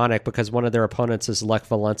is ironic because one of their opponents is Lech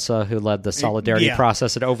Walesa, who led the solidarity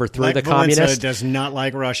process and overthrew the communists. Lech Walesa does not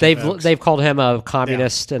like Russia. They've called him a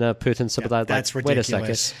communist and a Putin sympathizer. That's ridiculous. Wait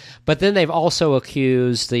a second. But then they've also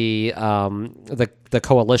accused the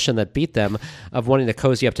coalition that beat them of wanting to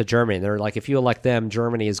cozy up to Germany. They're like, if you elect them,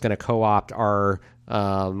 Germany is going to co-opt our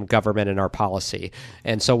government and our policy,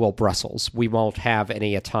 and so will Brussels. We won't have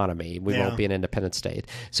any autonomy. We won't be an independent state.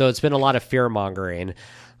 So it's been a lot of fear-mongering,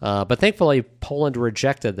 but thankfully Poland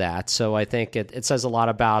rejected that. So I think it says a lot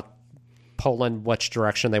about Poland, which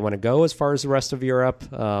direction they want to go as far as the rest of Europe.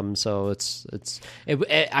 So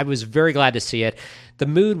I was very glad to see it. The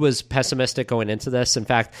mood was pessimistic going into this. In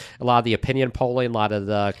fact, a lot of the opinion polling, a lot of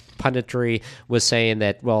the punditry was saying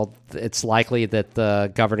that, well, it's likely that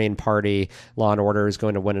the governing party, Law and Order, is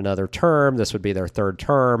going to win another term. This would be their third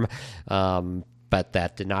term. But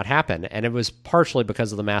that did not happen. And it was partially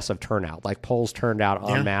because of the massive turnout. Like, Poles turned out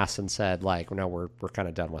en masse and said, like, no, we're kind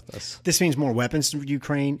of done with this. This means more weapons from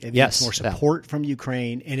Ukraine. It means more support from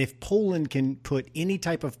Ukraine. And if Poland can put any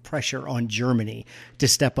type of pressure on Germany to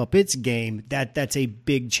step up its game, that's a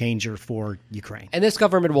big changer for Ukraine. And this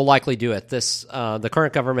government will likely do it. The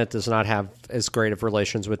current government does not have as great of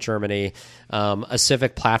relations with Germany. A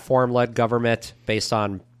Civic Platform-led government based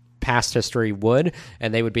on past history would,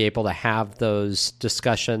 and they would be able to have those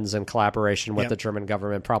discussions and collaboration with the German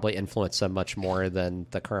government, probably influence them much more than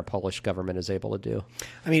the current Polish government is able to do.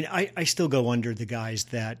 I mean, I still go under the guise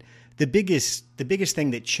that the biggest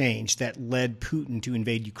thing that changed that led Putin to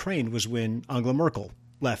invade Ukraine was when Angela Merkel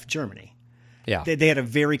left Germany. Yeah. They had a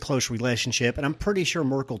very close relationship, and I'm pretty sure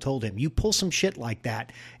Merkel told him, you pull some shit like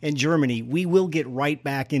that in Germany, we will get right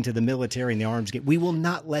back into the military and the arms game. We will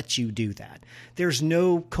not let you do that. There's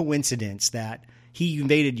no coincidence that he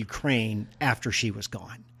invaded Ukraine after she was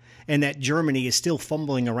gone, and that Germany is still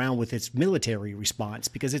fumbling around with its military response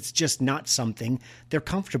because it's just not something they're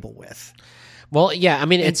comfortable with. Well, yeah, I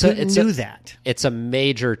mean, it's a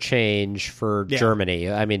major change for Germany.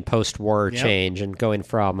 I mean, post-war change and going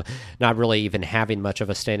from not really even having much of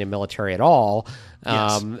a standing military at all,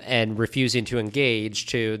 and refusing to engage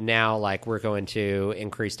to now, like, we're going to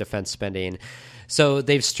increase defense spending. So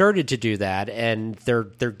they've started to do that, and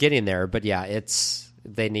they're getting there. But yeah,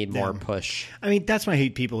 they need more push. I mean, that's why I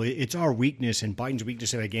hate people. It's our weakness and Biden's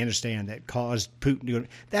weakness in Afghanistan that caused Putin to.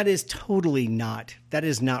 That is totally not. That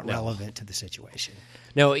is not relevant to the situation.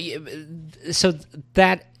 No, so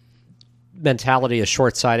that mentality is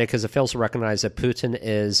short-sighted because it fails to recognize that Putin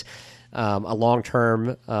is a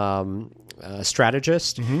long-term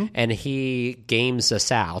strategist, and he games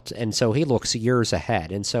us out, and so he looks years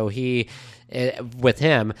ahead, and so with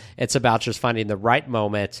him, it's about just finding the right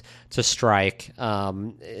moment to strike,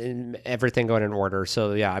 and everything going in order.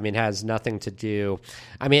 So, yeah, I mean, it has nothing to do.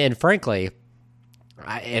 I mean, and frankly,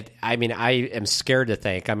 I am scared to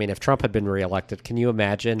think. I mean, if Trump had been reelected, can you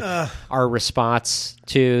imagine our response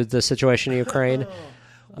to the situation in Ukraine?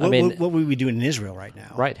 What would we do in Israel right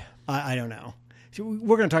now? Right. I don't know. So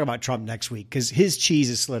we're going to talk about Trump next week because his cheese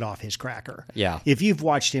is slid off his cracker. Yeah. If you've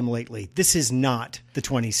watched him lately, this is not the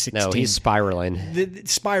 2016. No, he's spiraling.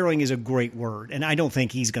 Spiraling is a great word, and I don't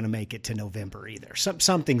think he's going to make it to November either.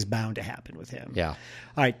 Something's bound to happen with him. Yeah. All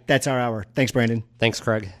right, that's our hour. Thanks, Brandon. Thanks,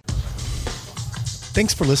 Craig.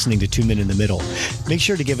 Thanks for listening to 2 Men in the Middle. Make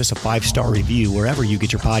sure to give us a 5-star review wherever you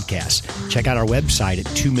get your podcasts. Check out our website at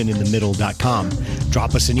 2meninthemiddle.com.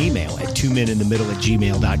 Drop us an email at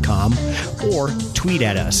 2meninthemiddle@gmail.com or tweet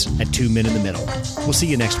at us at 2 Men in the Middle. We'll see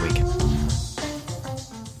you next week.